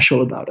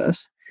special about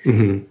us.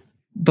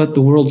 But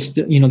the world,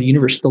 the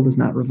universe still does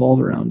not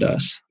revolve around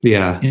us.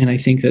 Yeah. And I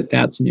think that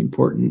that's an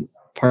important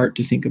part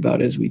to think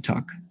about as we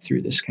talk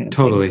through this kind of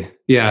thing.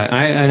 Yeah.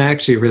 I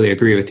actually really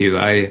agree with you.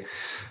 I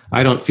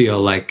don't feel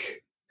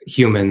like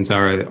humans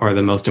are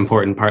the most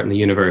important part in the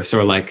universe,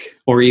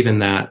 or even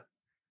that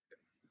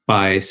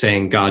by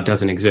saying God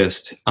doesn't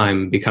exist,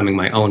 I'm becoming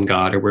my own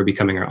God, or we're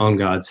becoming our own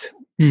gods.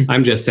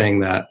 I'm just saying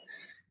that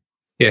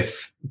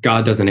if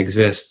God doesn't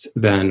exist,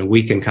 then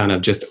we can kind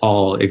of just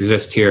all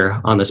exist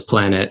here on this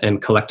planet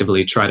and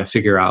collectively try to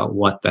figure out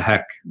what the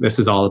heck this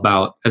is all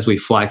about as we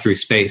fly through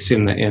space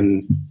in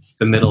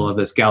the middle of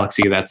this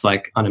galaxy that's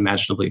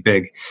unimaginably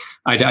big.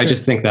 I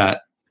just think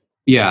that,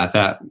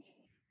 that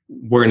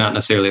we're not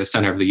necessarily the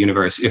center of the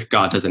universe if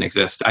God doesn't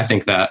exist. I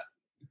think that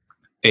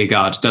a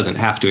God doesn't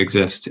have to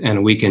exist,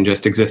 and we can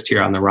just exist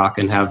here on the rock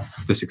and have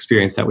this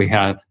experience that we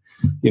have,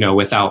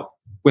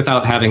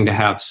 without having to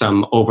have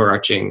some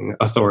overarching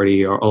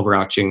authority or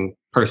overarching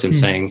person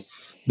saying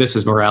this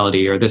is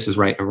morality or this is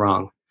right or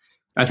wrong.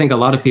 I think a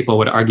lot of people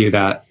would argue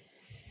that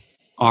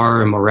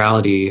our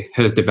morality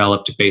has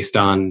developed based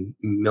on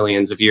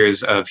millions of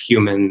years of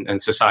human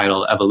and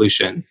societal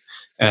evolution.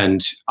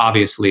 And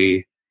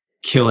obviously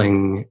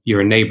killing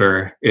your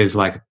neighbor is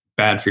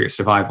bad for your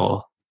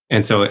survival.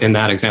 And so in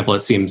that example,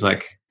 it seems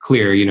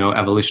clear,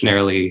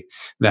 evolutionarily,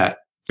 that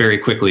very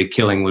quickly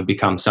killing would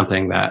become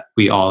something that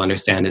we all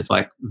understand is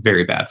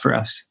very bad for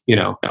us,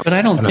 But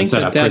I don't think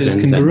that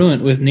is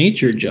congruent with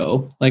nature,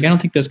 Joe. I don't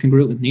think that's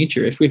congruent with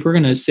nature. If we're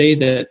going to say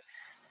that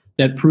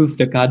proof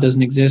that God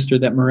doesn't exist, or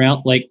that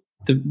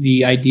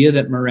the idea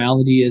that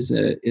morality is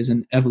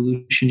an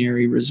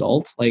evolutionary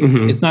result,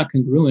 it's not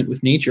congruent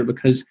with nature,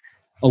 because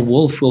a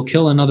wolf will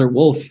kill another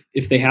wolf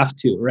if they have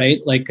to,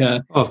 right?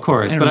 Of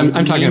course, but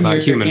I'm talking about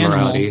human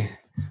morality.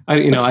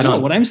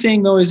 What I'm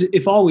saying though is,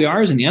 if all we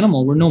are is an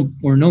animal, we're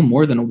no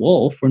more than a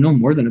wolf, we're no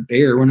more than a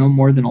bear, we're no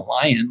more than a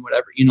lion,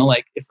 whatever.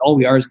 If all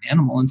we are is an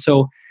animal, and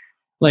so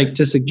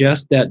to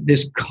suggest that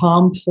this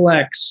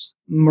complex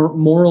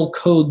moral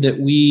code that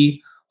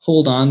we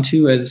hold on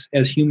to as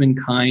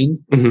humankind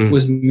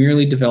was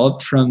merely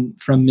developed from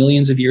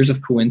millions of years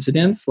of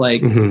coincidence,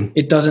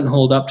 it doesn't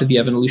hold up to the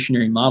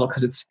evolutionary model,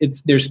 because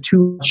there's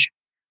too much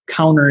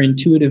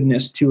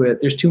counterintuitiveness to it.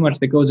 There's too much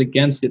that goes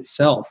against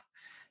itself,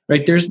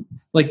 right?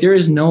 There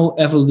is no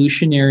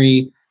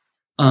evolutionary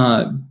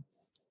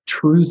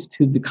truth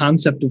to the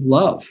concept of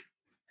love.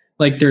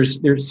 There's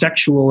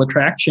sexual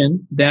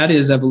attraction, that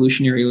is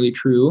evolutionarily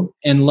true,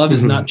 and love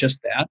is not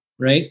just that,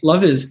 right?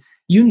 Love is,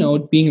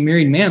 being a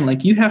married man,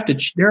 you have to,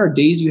 there are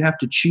days you have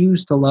to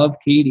choose to love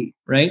Katie,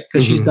 right?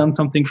 Because she's done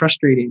something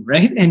frustrating,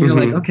 right? And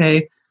you're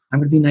okay, I'm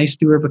going to be nice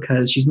to her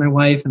because she's my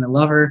wife and I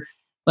love her.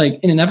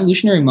 In an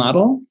evolutionary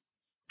model,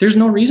 there's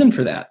no reason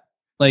for that.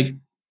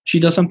 She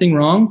does something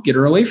wrong, get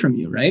her away from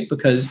you, right?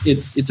 Because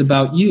it's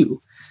about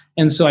you.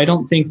 And so I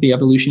don't think the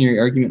evolutionary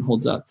argument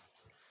holds up.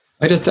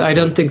 I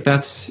don't think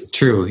that's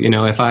true.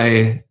 If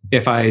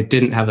I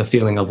didn't have the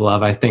feeling of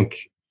love, I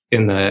think,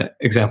 in the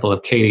example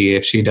of Katie,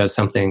 if she does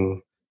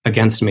something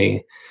against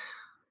me,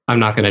 I'm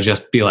not going to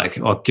just be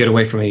oh, get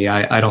away from me,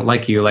 I don't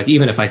like you.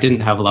 Even if I didn't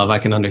have love, I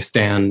can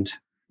understand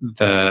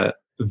the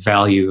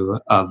value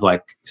of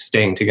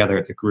staying together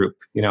as a group,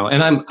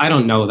 and I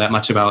don't know that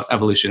much about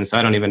evolution, so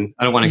I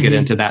don't want to get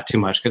into that too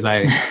much, because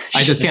I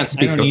just can't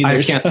speak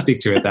I can't speak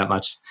to it that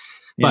much.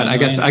 But I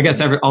guess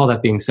all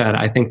that being said,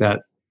 I think that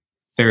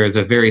there is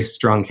a very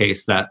strong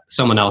case that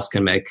someone else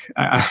can make.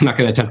 I'm not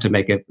going to attempt to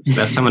make it, so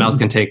that someone else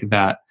can take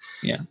that.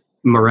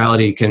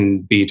 Morality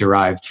can be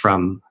derived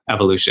from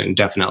evolution,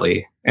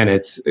 definitely. And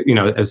it's,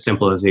 as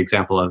simple as the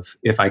example of,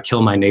 if I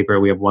kill my neighbor,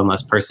 we have one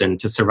less person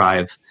to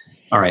survive.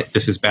 all right,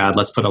 this is bad.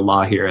 Let's put a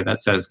law here that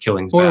says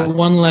killing's or bad.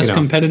 one less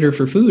competitor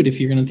for food if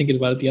you're going to think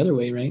about it the other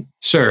way, right?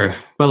 Sure.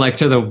 But like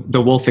to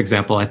the wolf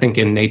example, I think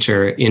in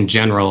nature, in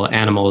general,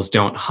 animals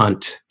don't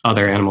hunt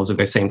other animals of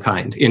their same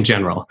kind in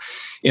general,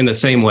 in the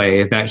same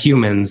way that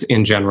humans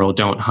in general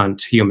don't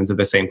hunt humans of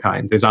the same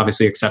kind. There's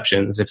obviously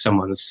exceptions if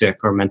someone's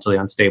sick or mentally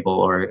unstable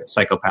or a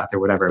psychopath or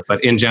whatever.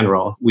 But in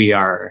general,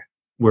 we're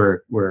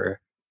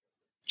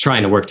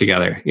trying to work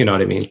together. You know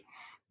what I mean?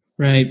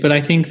 Right. But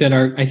I think that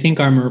our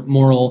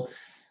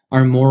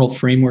moral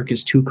framework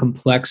is too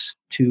complex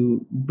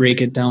to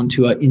break it down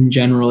to in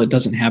general, it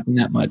doesn't happen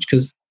that much,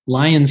 because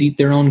lions eat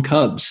their own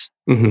cubs,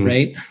 Mm-hmm.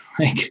 right?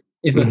 Like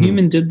if a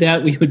human did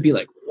that, we would be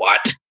like,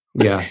 what?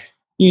 Yeah.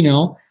 You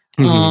know?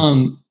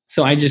 Mm-hmm.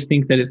 So I just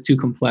think that it's too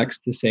complex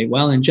to say,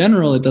 well, in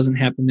general, it doesn't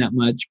happen that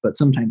much, but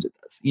sometimes it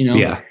does, you know?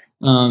 Yeah.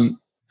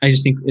 I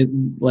just think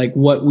like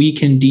what we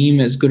can deem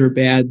as good or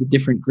bad, the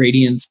different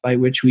gradients by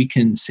which we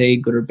can say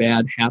good or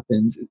bad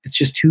happens. It's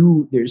just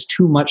there's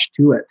too much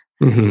to it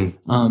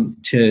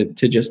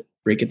to just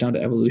break it down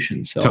to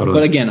evolution. So, Totally.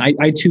 But again,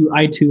 I too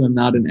am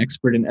not an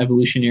expert in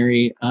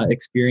evolutionary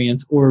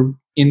experience or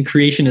in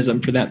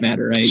creationism for that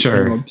matter. Right?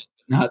 Sure.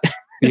 Not.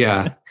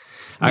 Yeah.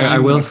 I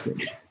will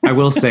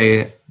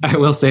say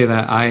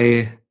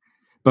that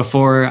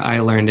before I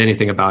learned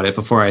anything about it,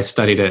 before I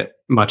studied it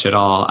much at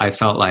all, I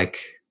felt like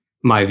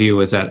my view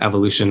was that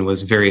evolution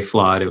was very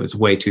flawed. It was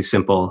way too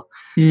simple.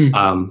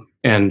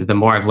 And the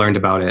more I've learned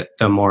about it,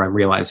 the more I'm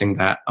realizing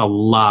that a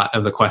lot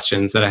of the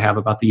questions that I have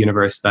about the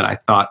universe that I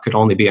thought could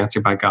only be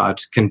answered by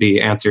God can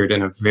be answered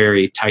in a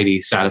very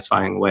tidy,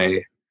 satisfying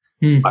way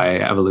by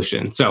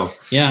evolution. So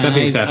that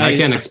being said, I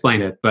can't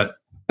explain it, but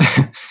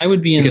I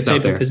would be in the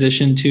type of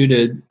position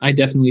too I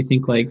definitely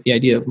think like the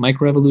idea of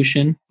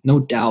microevolution, no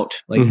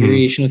doubt, like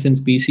variation within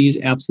species,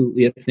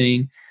 absolutely a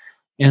thing.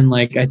 And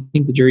like, I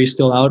think the jury's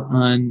still out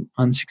on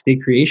 6-day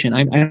creation.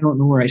 I don't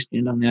know where I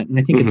stand on that. And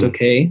I think it's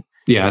okay.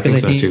 Yeah, I think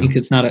so too.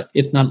 It's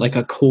not like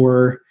a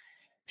core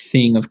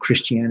thing of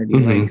Christianity.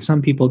 Like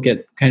some people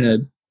get kind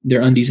of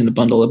their undies in a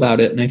bundle about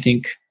it. And I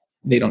think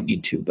they don't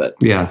need to, but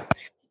yeah.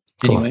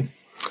 Cool. Anyway.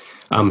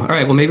 All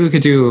right. Well, maybe we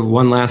could do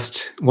one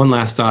last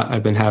thought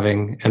I've been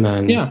having, and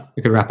then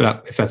we could wrap it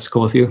up if that's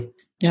cool with you.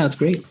 Yeah, that's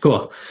great.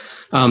 Cool.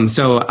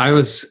 So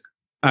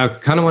I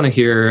kind of want to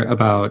hear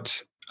about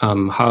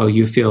how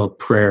you feel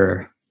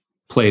prayer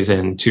plays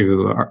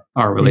into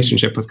our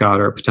relationship with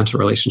God, or a potential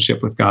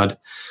relationship with God.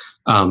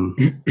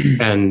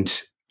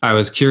 And I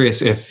was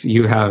curious if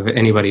you have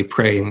anybody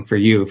praying for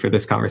you for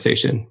this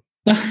conversation.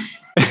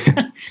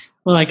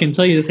 Well, I can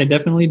tell you this. I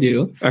definitely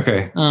do.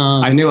 Okay.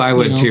 I knew I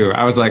would too.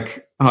 I was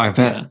like, oh, I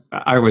bet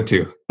I would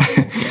too.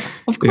 Yeah,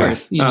 of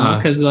course.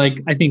 Because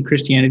like, I think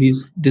Christianity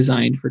is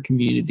designed for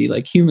community.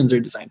 Like humans are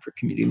designed for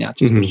community, not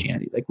just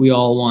Christianity. Like we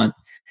all want,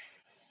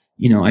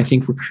 I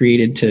think we're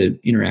created to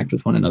interact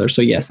with one another.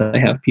 So yes, I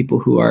have people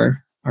who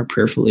are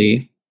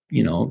prayerfully,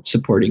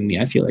 supporting me,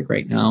 I feel like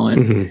right now.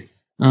 And,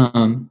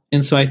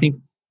 and so I think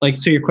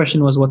so your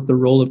question was, what's the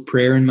role of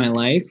prayer in my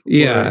life?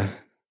 Yeah.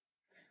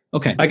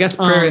 Okay. I guess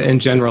prayer in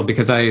general,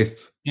 because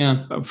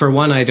for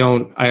one,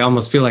 I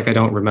almost feel like I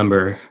don't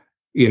remember,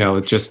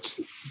 just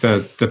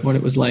the what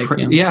it was like.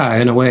 Yeah.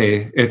 In a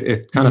way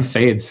it kind of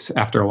fades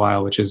after a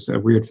while, which is a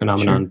weird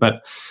phenomenon,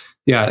 but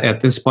yeah, at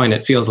this point,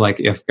 it feels like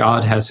if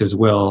God has his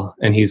will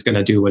and he's going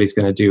to do what he's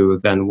going to do,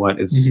 then what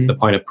is the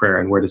point of prayer,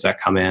 and where does that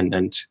come in?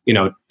 And,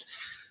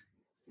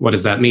 what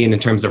does that mean in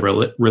terms of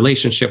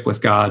relationship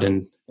with God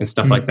and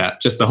stuff like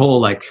that? Just the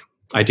whole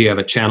idea of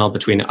a channel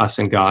between us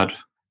and God.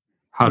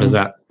 How does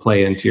that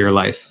play into your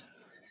life?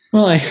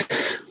 Well, I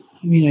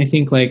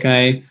think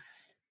I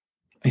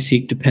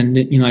seek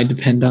dependent, I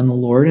depend on the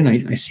Lord, and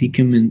I seek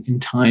him in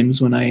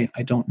times when I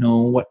don't know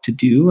what to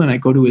do, and I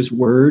go to his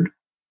word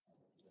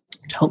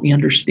to help me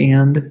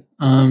understand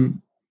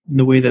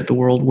the way that the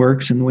world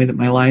works and the way that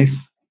my life,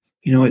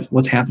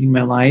 what's happening in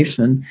my life.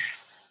 And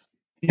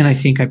I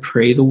think I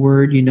pray the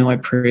word, I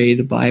pray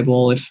the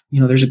Bible. If,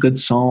 there's a good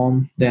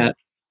psalm that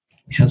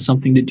has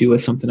something to do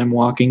with something I'm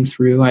walking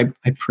through, I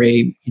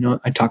pray,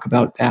 I talk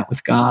about that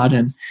with God.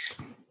 And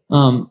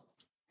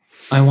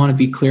I want to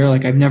be clear,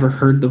 I've never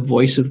heard the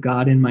voice of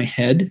God in my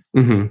head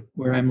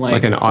where I'm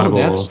like an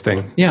audible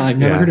thing. Yeah, I've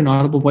never heard an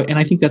audible voice. And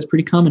I think that's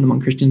pretty common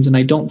among Christians. And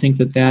I don't think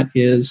that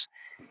is,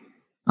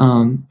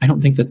 I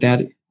don't think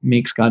that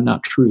makes God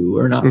not true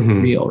or not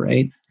real,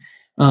 right?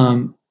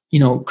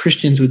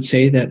 Christians would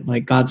say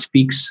that God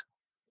speaks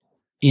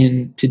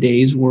in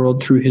today's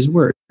world through his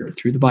word,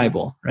 through the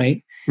Bible,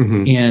 right?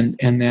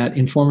 And that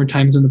in former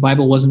times when the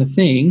Bible wasn't a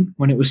thing,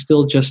 when it was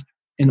still just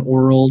an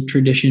oral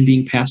tradition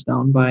being passed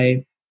down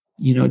by,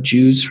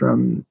 Jews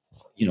from,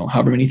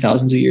 however many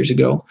thousands of years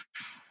ago,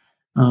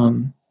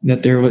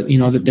 that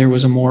there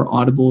was a more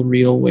audible,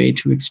 real way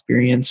to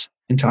experience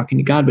and talking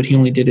to God, but he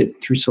only did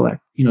it through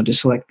to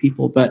select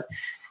people. But,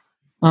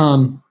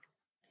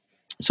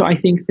 so I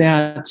think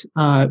that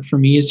for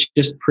me, it's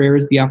just prayer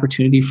is the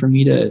opportunity for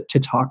me to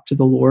talk to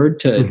the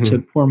Lord,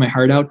 to pour my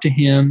heart out to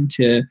him,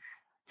 to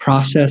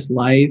process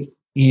life.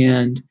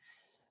 And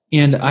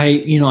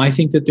I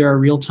think that there are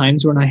real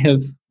times when I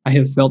have I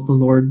have felt the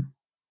Lord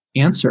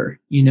answer,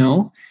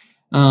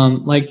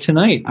 like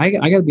tonight, I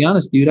gotta be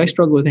honest, dude, I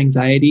struggle with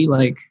anxiety.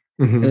 Like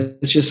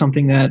it's just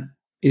something that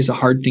is a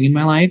hard thing in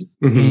my life.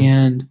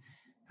 And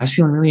I was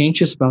feeling really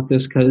anxious about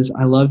this because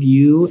I love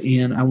you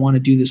and I want to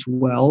do this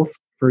well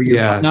for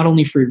your, not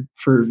only for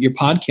your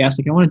podcast.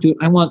 Like I want to do it.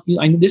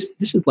 I know this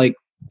is like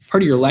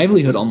part of your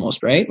livelihood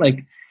almost, right?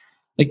 Like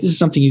this is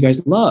something you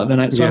guys love. And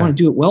I want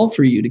to do it well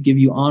for you, to give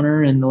you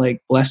honor and to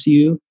like bless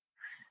you.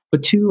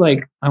 But two,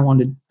 like I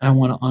want to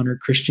honor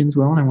Christians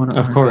well, and I want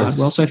to honor God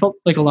well. So I felt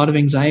like a lot of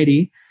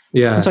anxiety.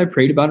 Yeah. And so I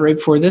prayed about it right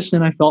before this,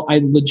 and I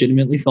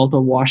legitimately felt a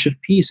wash of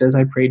peace as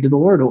I prayed to the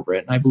Lord over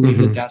it. And I believe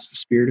that that's the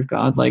Spirit of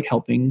God, like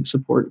helping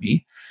support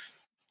me.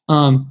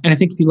 And I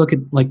think if you look at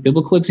like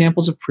biblical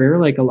examples of prayer,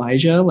 like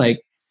Elijah,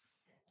 like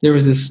there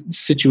was this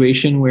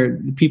situation where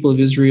the people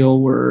of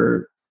Israel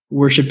were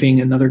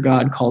worshiping another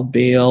god called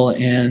Baal,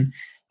 and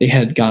they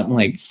had gotten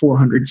like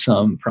 400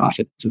 some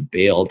prophets of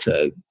Baal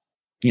to,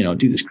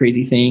 do this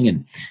crazy thing.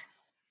 And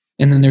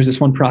then there's this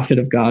one prophet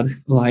of God,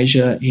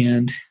 Elijah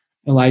and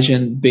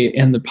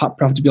the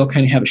prophets of Baal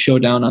kind of have a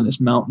showdown on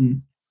this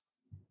mountain.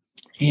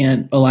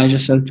 And Elijah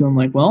says to him,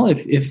 like, well,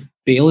 if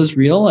Baal is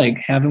real, like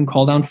have him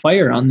call down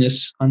fire on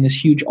this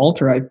huge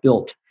altar I've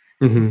built.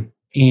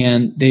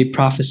 And they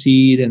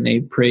prophesied and they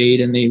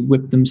prayed and they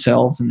whipped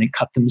themselves and they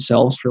cut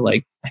themselves for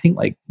I think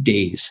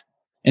days,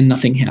 and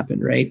nothing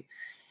happened. Right.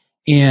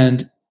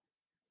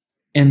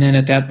 And then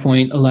at that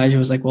point, Elijah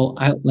was like, well,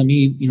 let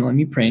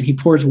me pray. And he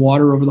pours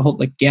water over the whole,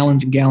 like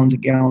gallons and gallons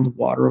and gallons of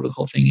water over the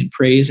whole thing, and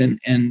prays.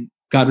 And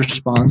God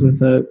responds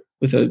with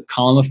a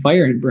column of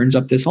fire and burns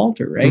up this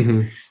altar. Right.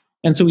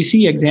 And so we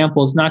see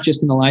examples, not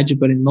just in Elijah,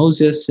 but in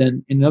Moses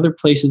and in other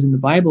places in the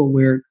Bible,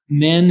 where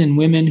men and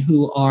women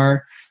who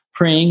are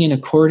praying in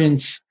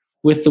accordance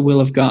with the will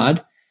of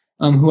God,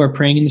 who are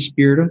praying in the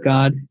Spirit of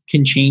God,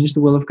 can change the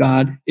will of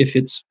God if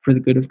it's for the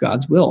good of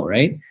God's will.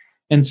 Right.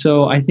 And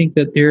so I think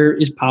that there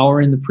is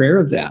power in the prayer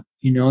of that.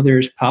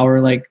 There's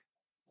power, like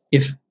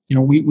if,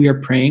 we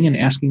are praying and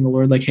asking the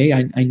Lord, like, hey,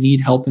 I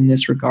need help in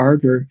this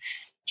regard, or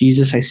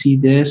Jesus, I see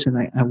this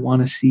and I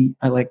want to see,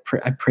 I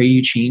pray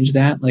you change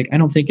that. Like, I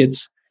don't think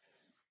it's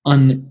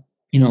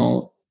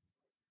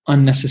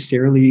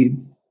unnecessarily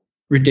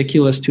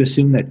ridiculous to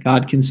assume that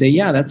God can say,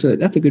 yeah, that's a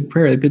good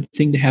prayer, a good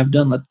thing to have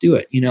done. Let's do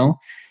it,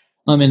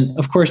 And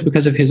of course,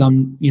 because of his,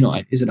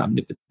 is it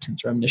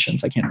omnipotence or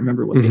omniscience? I can't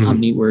remember what the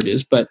omni word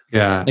is, but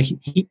like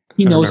he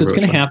knows it's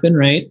going to happen,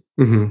 right?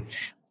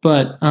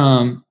 But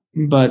I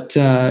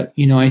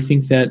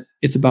think that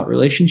it's about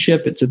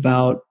relationship. It's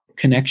about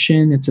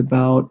connection. It's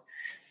about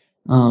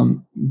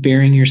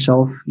bearing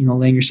yourself,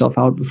 laying yourself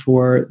out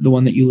before the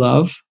one that you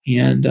love,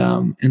 and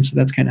so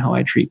that's kind of how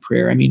I treat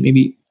prayer. I mean,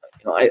 maybe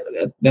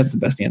that's the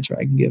best answer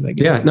I can give, I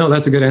guess. Yeah, no,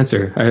 that's a good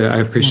answer. I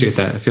appreciate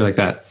that. I feel like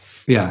that.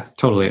 Yeah,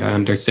 totally. I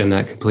understand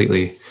that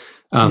completely.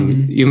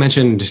 You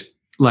mentioned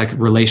like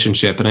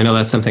relationship, and I know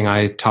that's something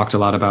I talked a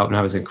lot about when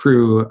I was in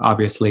Cru,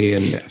 obviously,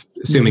 and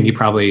assuming you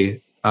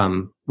probably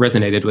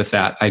resonated with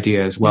that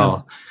idea as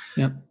well.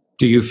 Yeah.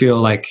 Do you feel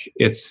like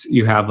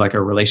you have like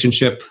a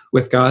relationship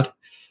with God?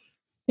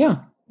 Yeah,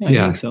 I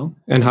think so.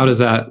 And how does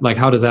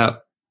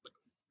that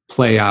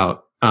play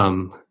out?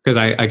 Because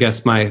I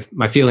guess my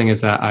feeling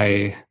is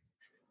that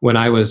when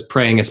I was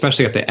praying,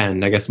 especially at the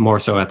end, I guess more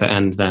so at the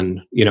end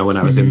than, when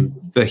I was in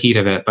the heat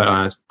of it, but when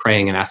I was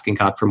praying and asking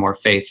God for more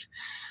faith,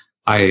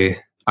 I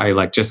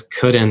like just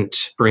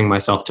couldn't bring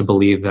myself to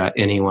believe that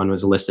anyone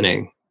was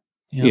listening,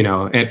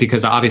 and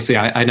because obviously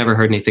I never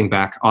heard anything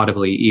back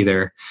audibly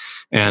either.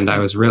 And I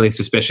was really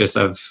suspicious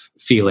of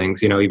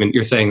feelings, even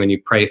you're saying when you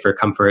pray for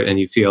comfort and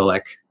you feel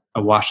like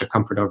a wash of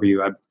comfort over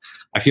you,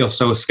 I feel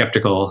so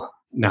skeptical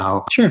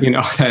now,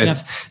 that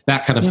it's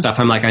that kind of stuff.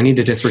 I'm like, I need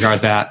to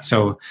disregard that.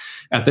 So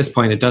at this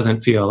point, it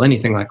doesn't feel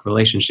anything like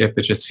relationship.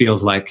 It just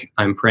feels like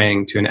I'm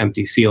praying to an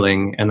empty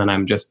ceiling, and then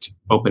I'm just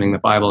opening the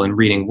Bible and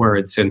reading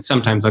words. And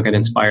sometimes I'll get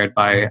inspired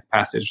by a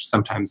passage,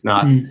 sometimes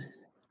not.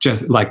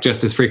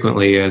 Just as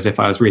frequently as if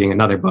I was reading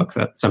another book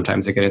that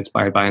sometimes I get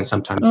inspired by and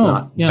sometimes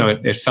not. Yeah. So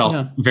it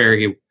felt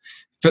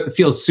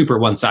feels super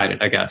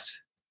one-sided, I guess.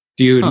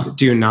 Do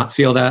you not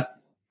feel that?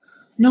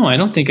 No, I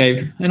don't think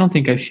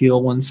I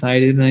feel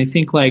one-sided. And I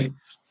think I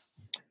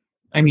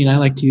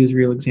like to use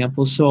real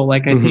examples. So I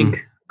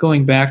think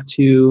going back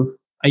to,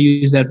 I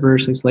use that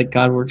verse, it's like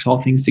God works all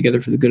things together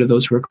for the good of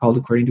those who are called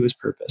according to his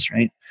purpose,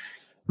 right?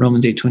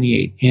 Romans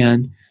 8:28.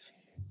 And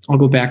I'll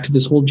go back to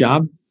this whole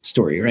job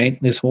story, right?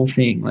 This whole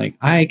thing. Like,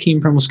 I came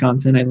from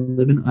Wisconsin. I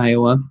live in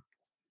Iowa.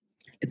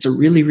 It's a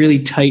really, really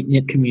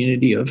tight-knit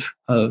community of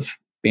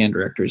band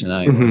directors in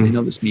Iowa. I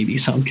know this maybe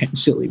sounds kind of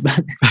silly,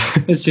 but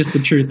it's just the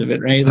truth of it,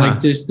 right?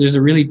 There's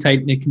a really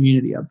tight-knit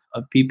community of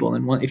people.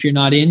 And if you're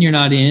not in, you're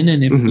not in.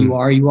 And if you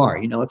are, you are.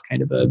 It's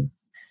kind of a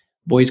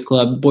boys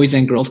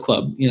and girls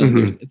club.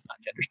 It's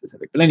not gender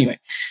specific. But anyway.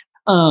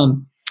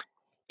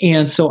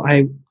 And so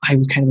I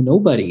was kind of a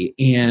nobody.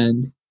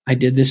 And I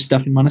did this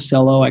stuff in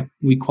Monticello.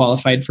 We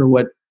qualified for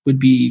what would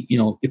be,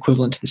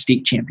 equivalent to the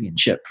state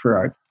championship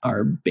for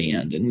our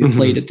band. And we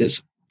played at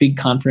this big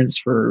conference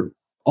for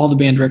all the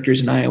band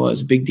directors in Iowa. It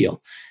was a big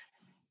deal.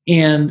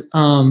 And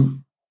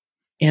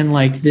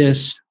like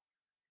this,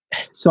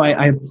 so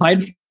I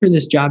applied for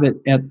this job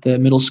at the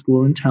middle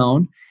school in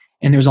town.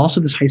 And there was also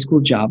this high school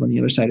job on the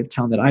other side of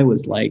town that I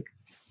was like,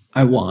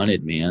 I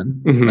wanted,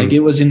 man. Mm-hmm. Like,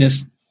 it was in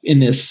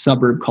this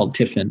suburb called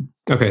Tiffin.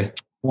 Okay.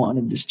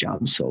 Wanted this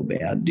job so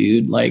bad,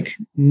 dude. Like,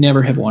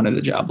 never have wanted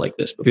a job like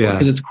this before, Yeah.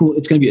 because it's cool.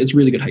 It's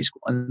really good high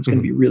school, and it's going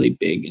to be really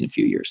big in a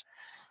few years.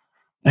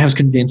 And I was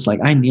convinced, like,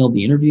 I nailed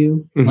the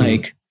interview. Mm-hmm.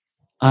 Like,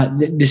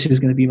 this is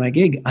going to be my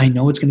gig. I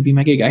know it's going to be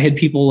my gig. I had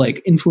people,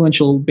 like,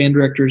 influential band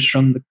directors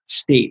from the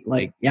state,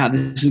 like, yeah,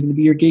 this is going to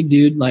be your gig,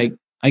 dude. Like,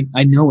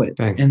 I know it.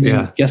 Dang, and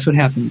then guess what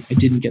happened? I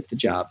didn't get the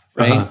job,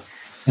 right? Uh-huh.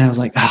 And I was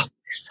like, oh,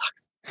 this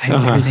sucks.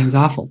 Everything's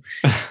awful.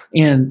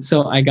 And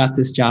so I got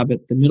this job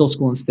at the middle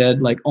school instead,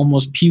 like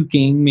almost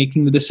puking,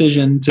 making the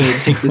decision to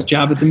take this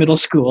job at the middle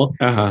school.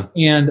 Uh-huh.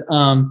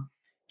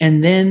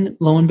 And then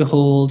lo and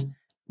behold,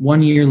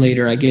 1 year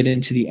later, I get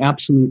into the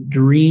absolute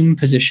dream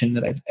position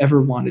that I've ever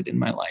wanted in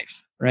my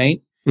life.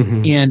 Right.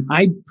 Mm-hmm. And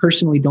I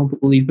personally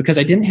don't believe, because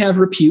I didn't have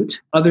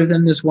repute other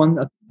than this one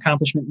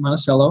accomplishment in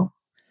Monticello.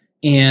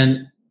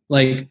 And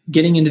like,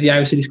 getting into the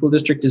Iowa City School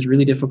District is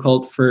really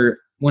difficult for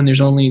when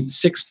there's only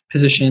 6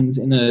 positions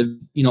in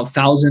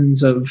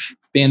thousands of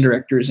band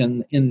directors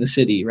in the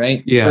city,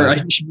 right? Yeah. Or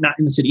not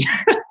in the city,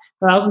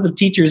 thousands of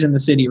teachers in the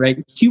city, right?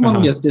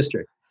 Humongous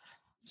district,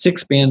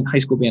 6 high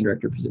school band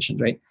director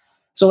positions, right?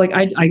 So like,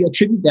 I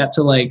attribute that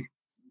to like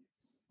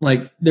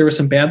there was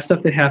some bad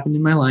stuff that happened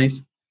in my life,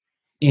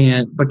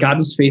 but God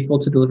was faithful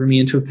to deliver me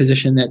into a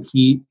position that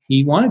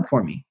He wanted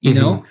for me, you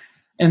know?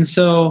 And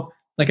so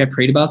like, I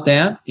prayed about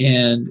that,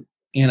 and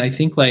I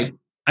think, like,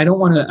 I don't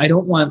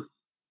want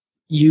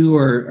you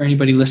or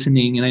anybody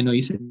listening, and I know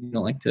you said you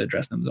don't like to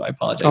address them, so I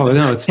apologize. Oh,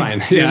 no, it's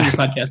fine. Yeah.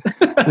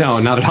 Podcast. No,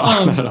 not at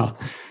all. Not at all.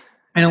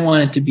 I don't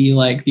want it to be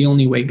like the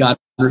only way God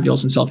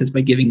reveals Himself is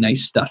by giving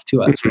nice stuff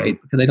to us,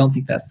 right? Because I don't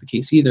think that's the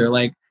case either.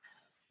 Like,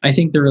 I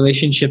think the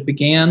relationship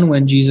began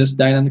when Jesus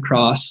died on the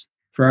cross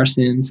for our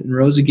sins and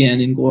rose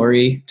again in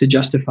glory to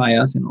justify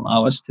us and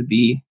allow us to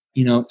be,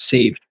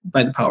 saved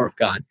by the power of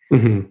God.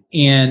 Mm-hmm.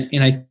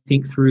 And I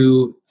think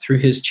through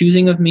His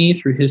choosing of me,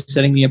 through His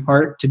setting me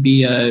apart to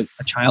be a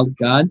child of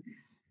God,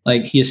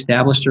 like, He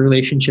established a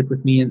relationship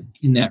with me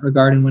in that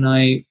regard. And when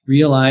I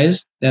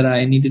realized that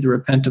I needed to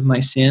repent of my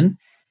sin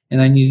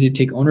and I needed to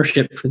take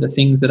ownership for the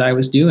things that I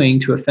was doing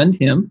to offend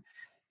Him,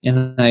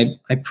 and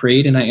I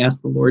prayed and I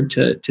asked the Lord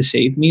to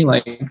save me,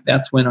 like,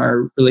 that's when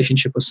our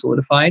relationship was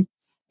solidified,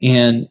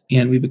 and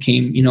we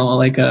became,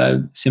 like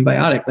a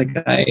symbiotic.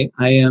 Like,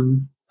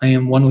 I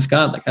am one with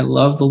God. Like, I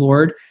love the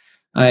Lord.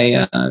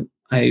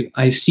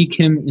 I seek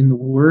Him in the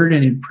Word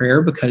and in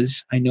prayer,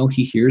 because I know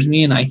He hears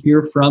me, and I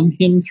hear from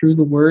Him through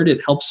the Word.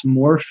 It helps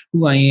morph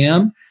who I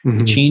am.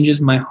 Mm-hmm. It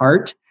changes my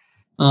heart.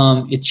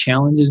 It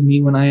challenges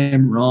me when I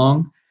am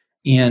wrong,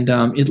 and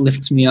it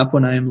lifts me up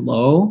when I am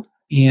low,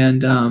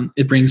 and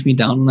it brings me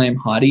down when I am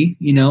haughty.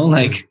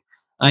 Like,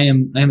 I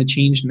am a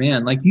changed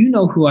man. Like,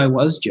 who I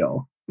was,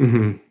 Joe.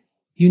 Mm-hmm.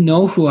 You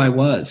know who I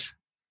was.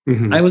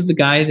 Mm-hmm. I was the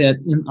guy that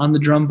on the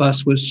drum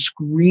bus was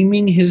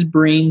screaming his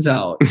brains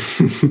out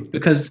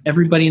because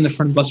everybody in the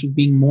front of the bus was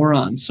being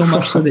morons. So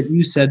much so that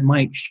you said,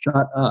 "Mike,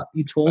 shut up."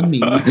 You told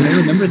me. I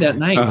remember that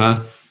night.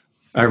 Uh-huh.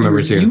 I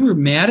remember too. You were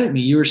mad at me.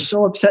 You were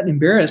so upset and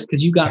embarrassed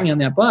because you got me on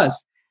that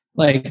bus.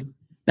 Like,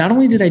 not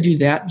only did I do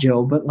that,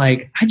 Joe, but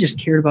like, I just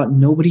cared about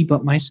nobody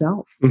but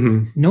myself.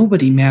 Mm-hmm.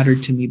 Nobody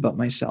mattered to me but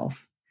myself.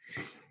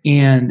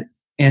 And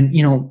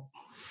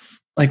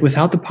like,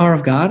 without the power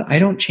of God, I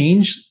don't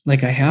change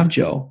like I have,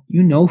 Joe.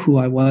 You know who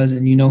I was,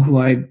 and you know who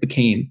I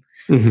became.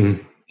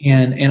 Mm-hmm.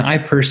 And I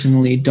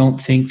personally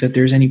don't think that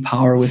there's any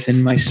power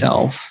within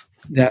myself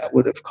that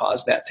would have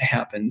caused that to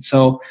happen.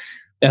 So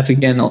that's,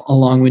 again, a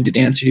long-winded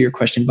answer to your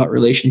question about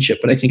relationship,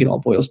 but I think it all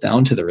boils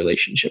down to the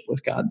relationship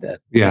with God that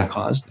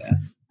caused that.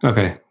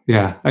 Okay.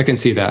 Yeah, I can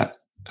see that.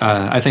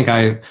 I think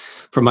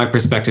from my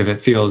perspective, it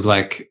feels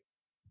like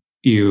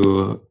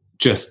you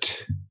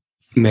just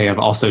may have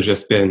also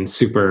just been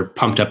super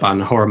pumped up on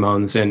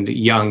hormones and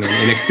young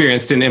and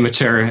inexperienced and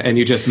immature, and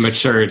you just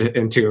matured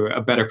into a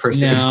better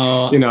person.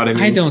 No, you know what I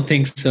mean? I don't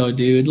think so,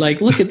 dude.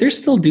 Like, look, there's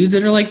still dudes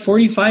that are like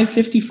 45,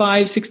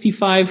 55,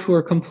 65 who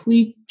are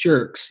complete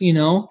jerks,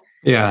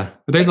 Yeah.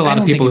 But there's a lot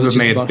of people who have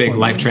made big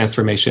life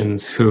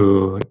transformations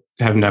who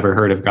have never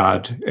heard of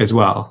God as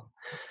well.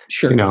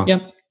 Sure.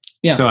 Yep.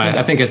 Yeah. So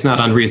I think it's not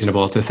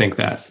unreasonable to think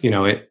that,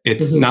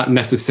 it's not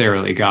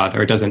necessarily God,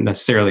 or it doesn't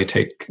necessarily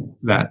take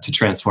that to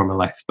transform a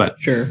life, but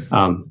sure.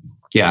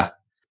 Yeah.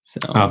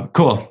 So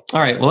cool. All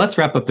right. Well, let's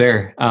wrap up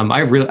there. I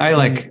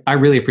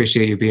really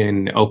appreciate you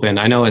being open.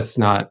 I know it's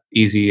not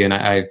easy, and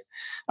I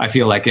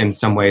feel like in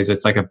some ways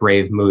it's like a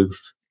brave move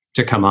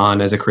to come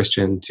on as a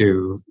Christian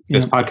to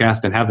this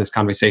podcast and have this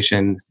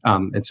conversation.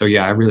 And so,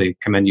 I really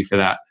commend you for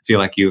that. I feel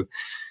like you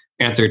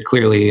answered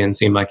clearly and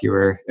seemed like you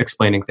were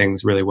explaining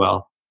things really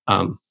well.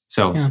 I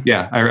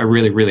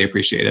really, really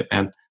appreciate it,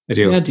 man. I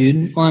do. Yeah,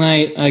 dude. Well, and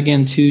I,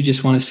 again, too,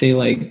 just want to say,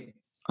 like,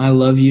 I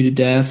love you to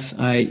death.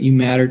 You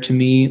matter to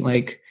me.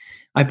 Like,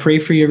 I pray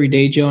for you every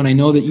day, Joe. And I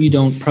know that you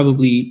don't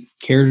probably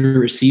care to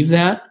receive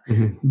that,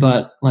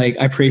 but like,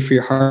 I pray for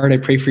your heart. I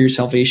pray for your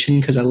salvation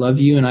because I love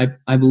you. And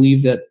I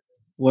believe that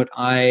what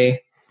I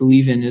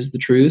believe in is the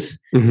truth.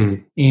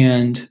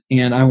 And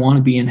I want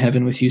to be in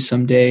heaven with you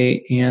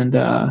someday. And,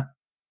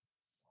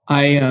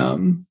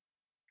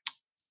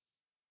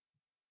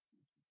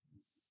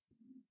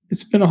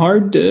 it's been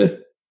hard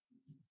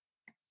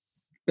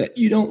that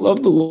you don't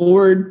love the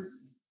Lord.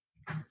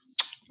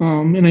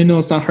 And I know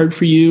it's not hard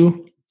for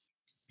you,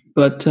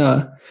 but,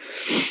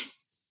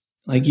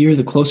 like, you're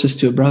the closest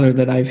to a brother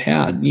that I've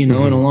had, in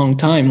a long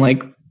time,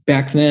 like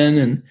back then.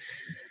 And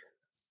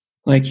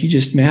like, you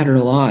just matter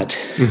a lot.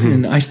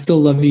 And I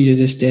still love you to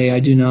this day.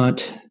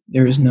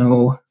 There is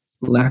no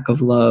lack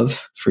of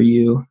love for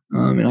you.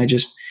 And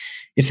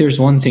if there's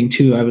one thing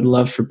too, I would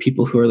love for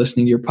people who are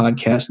listening to your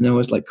podcast know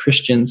is, like,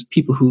 Christians,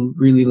 people who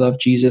really love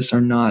Jesus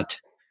are not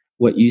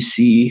what you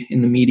see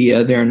in the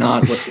media. They're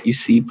not what you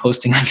see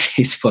posting on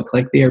Facebook.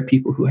 Like, they are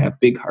people who have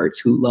big hearts,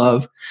 who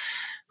have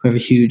a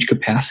huge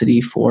capacity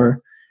for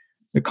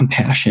their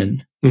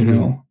compassion,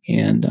 and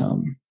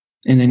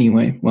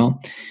anyway, well,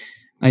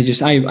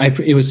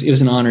 it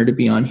was an honor to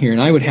be on here,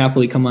 and I would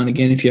happily come on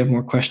again if you have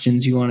more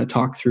questions you want to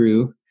talk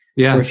through.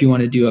 Yeah. Or if you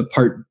want to do a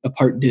part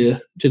to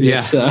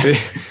this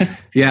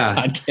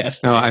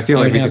podcast. No, I feel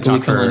like we could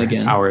talk for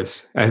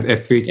hours.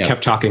 If we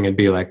kept talking, it'd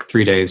be like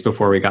 3 days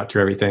before we got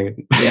through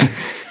everything. Yeah,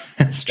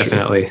 that's true.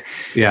 Definitely.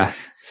 Yeah.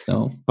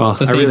 So I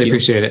really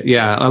appreciate it.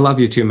 Yeah. I love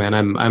you too, man.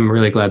 I'm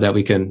really glad that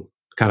we can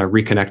kind of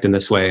reconnect in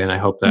this way. And I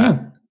hope that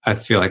I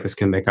feel like this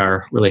can make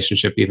our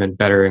relationship even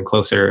better and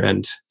closer.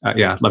 And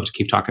I'd love to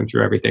keep talking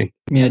through everything.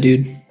 Yeah,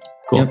 dude.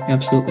 Cool. Yep,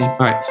 absolutely. All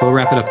right. So we'll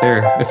wrap it up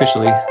there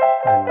officially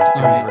and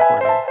record.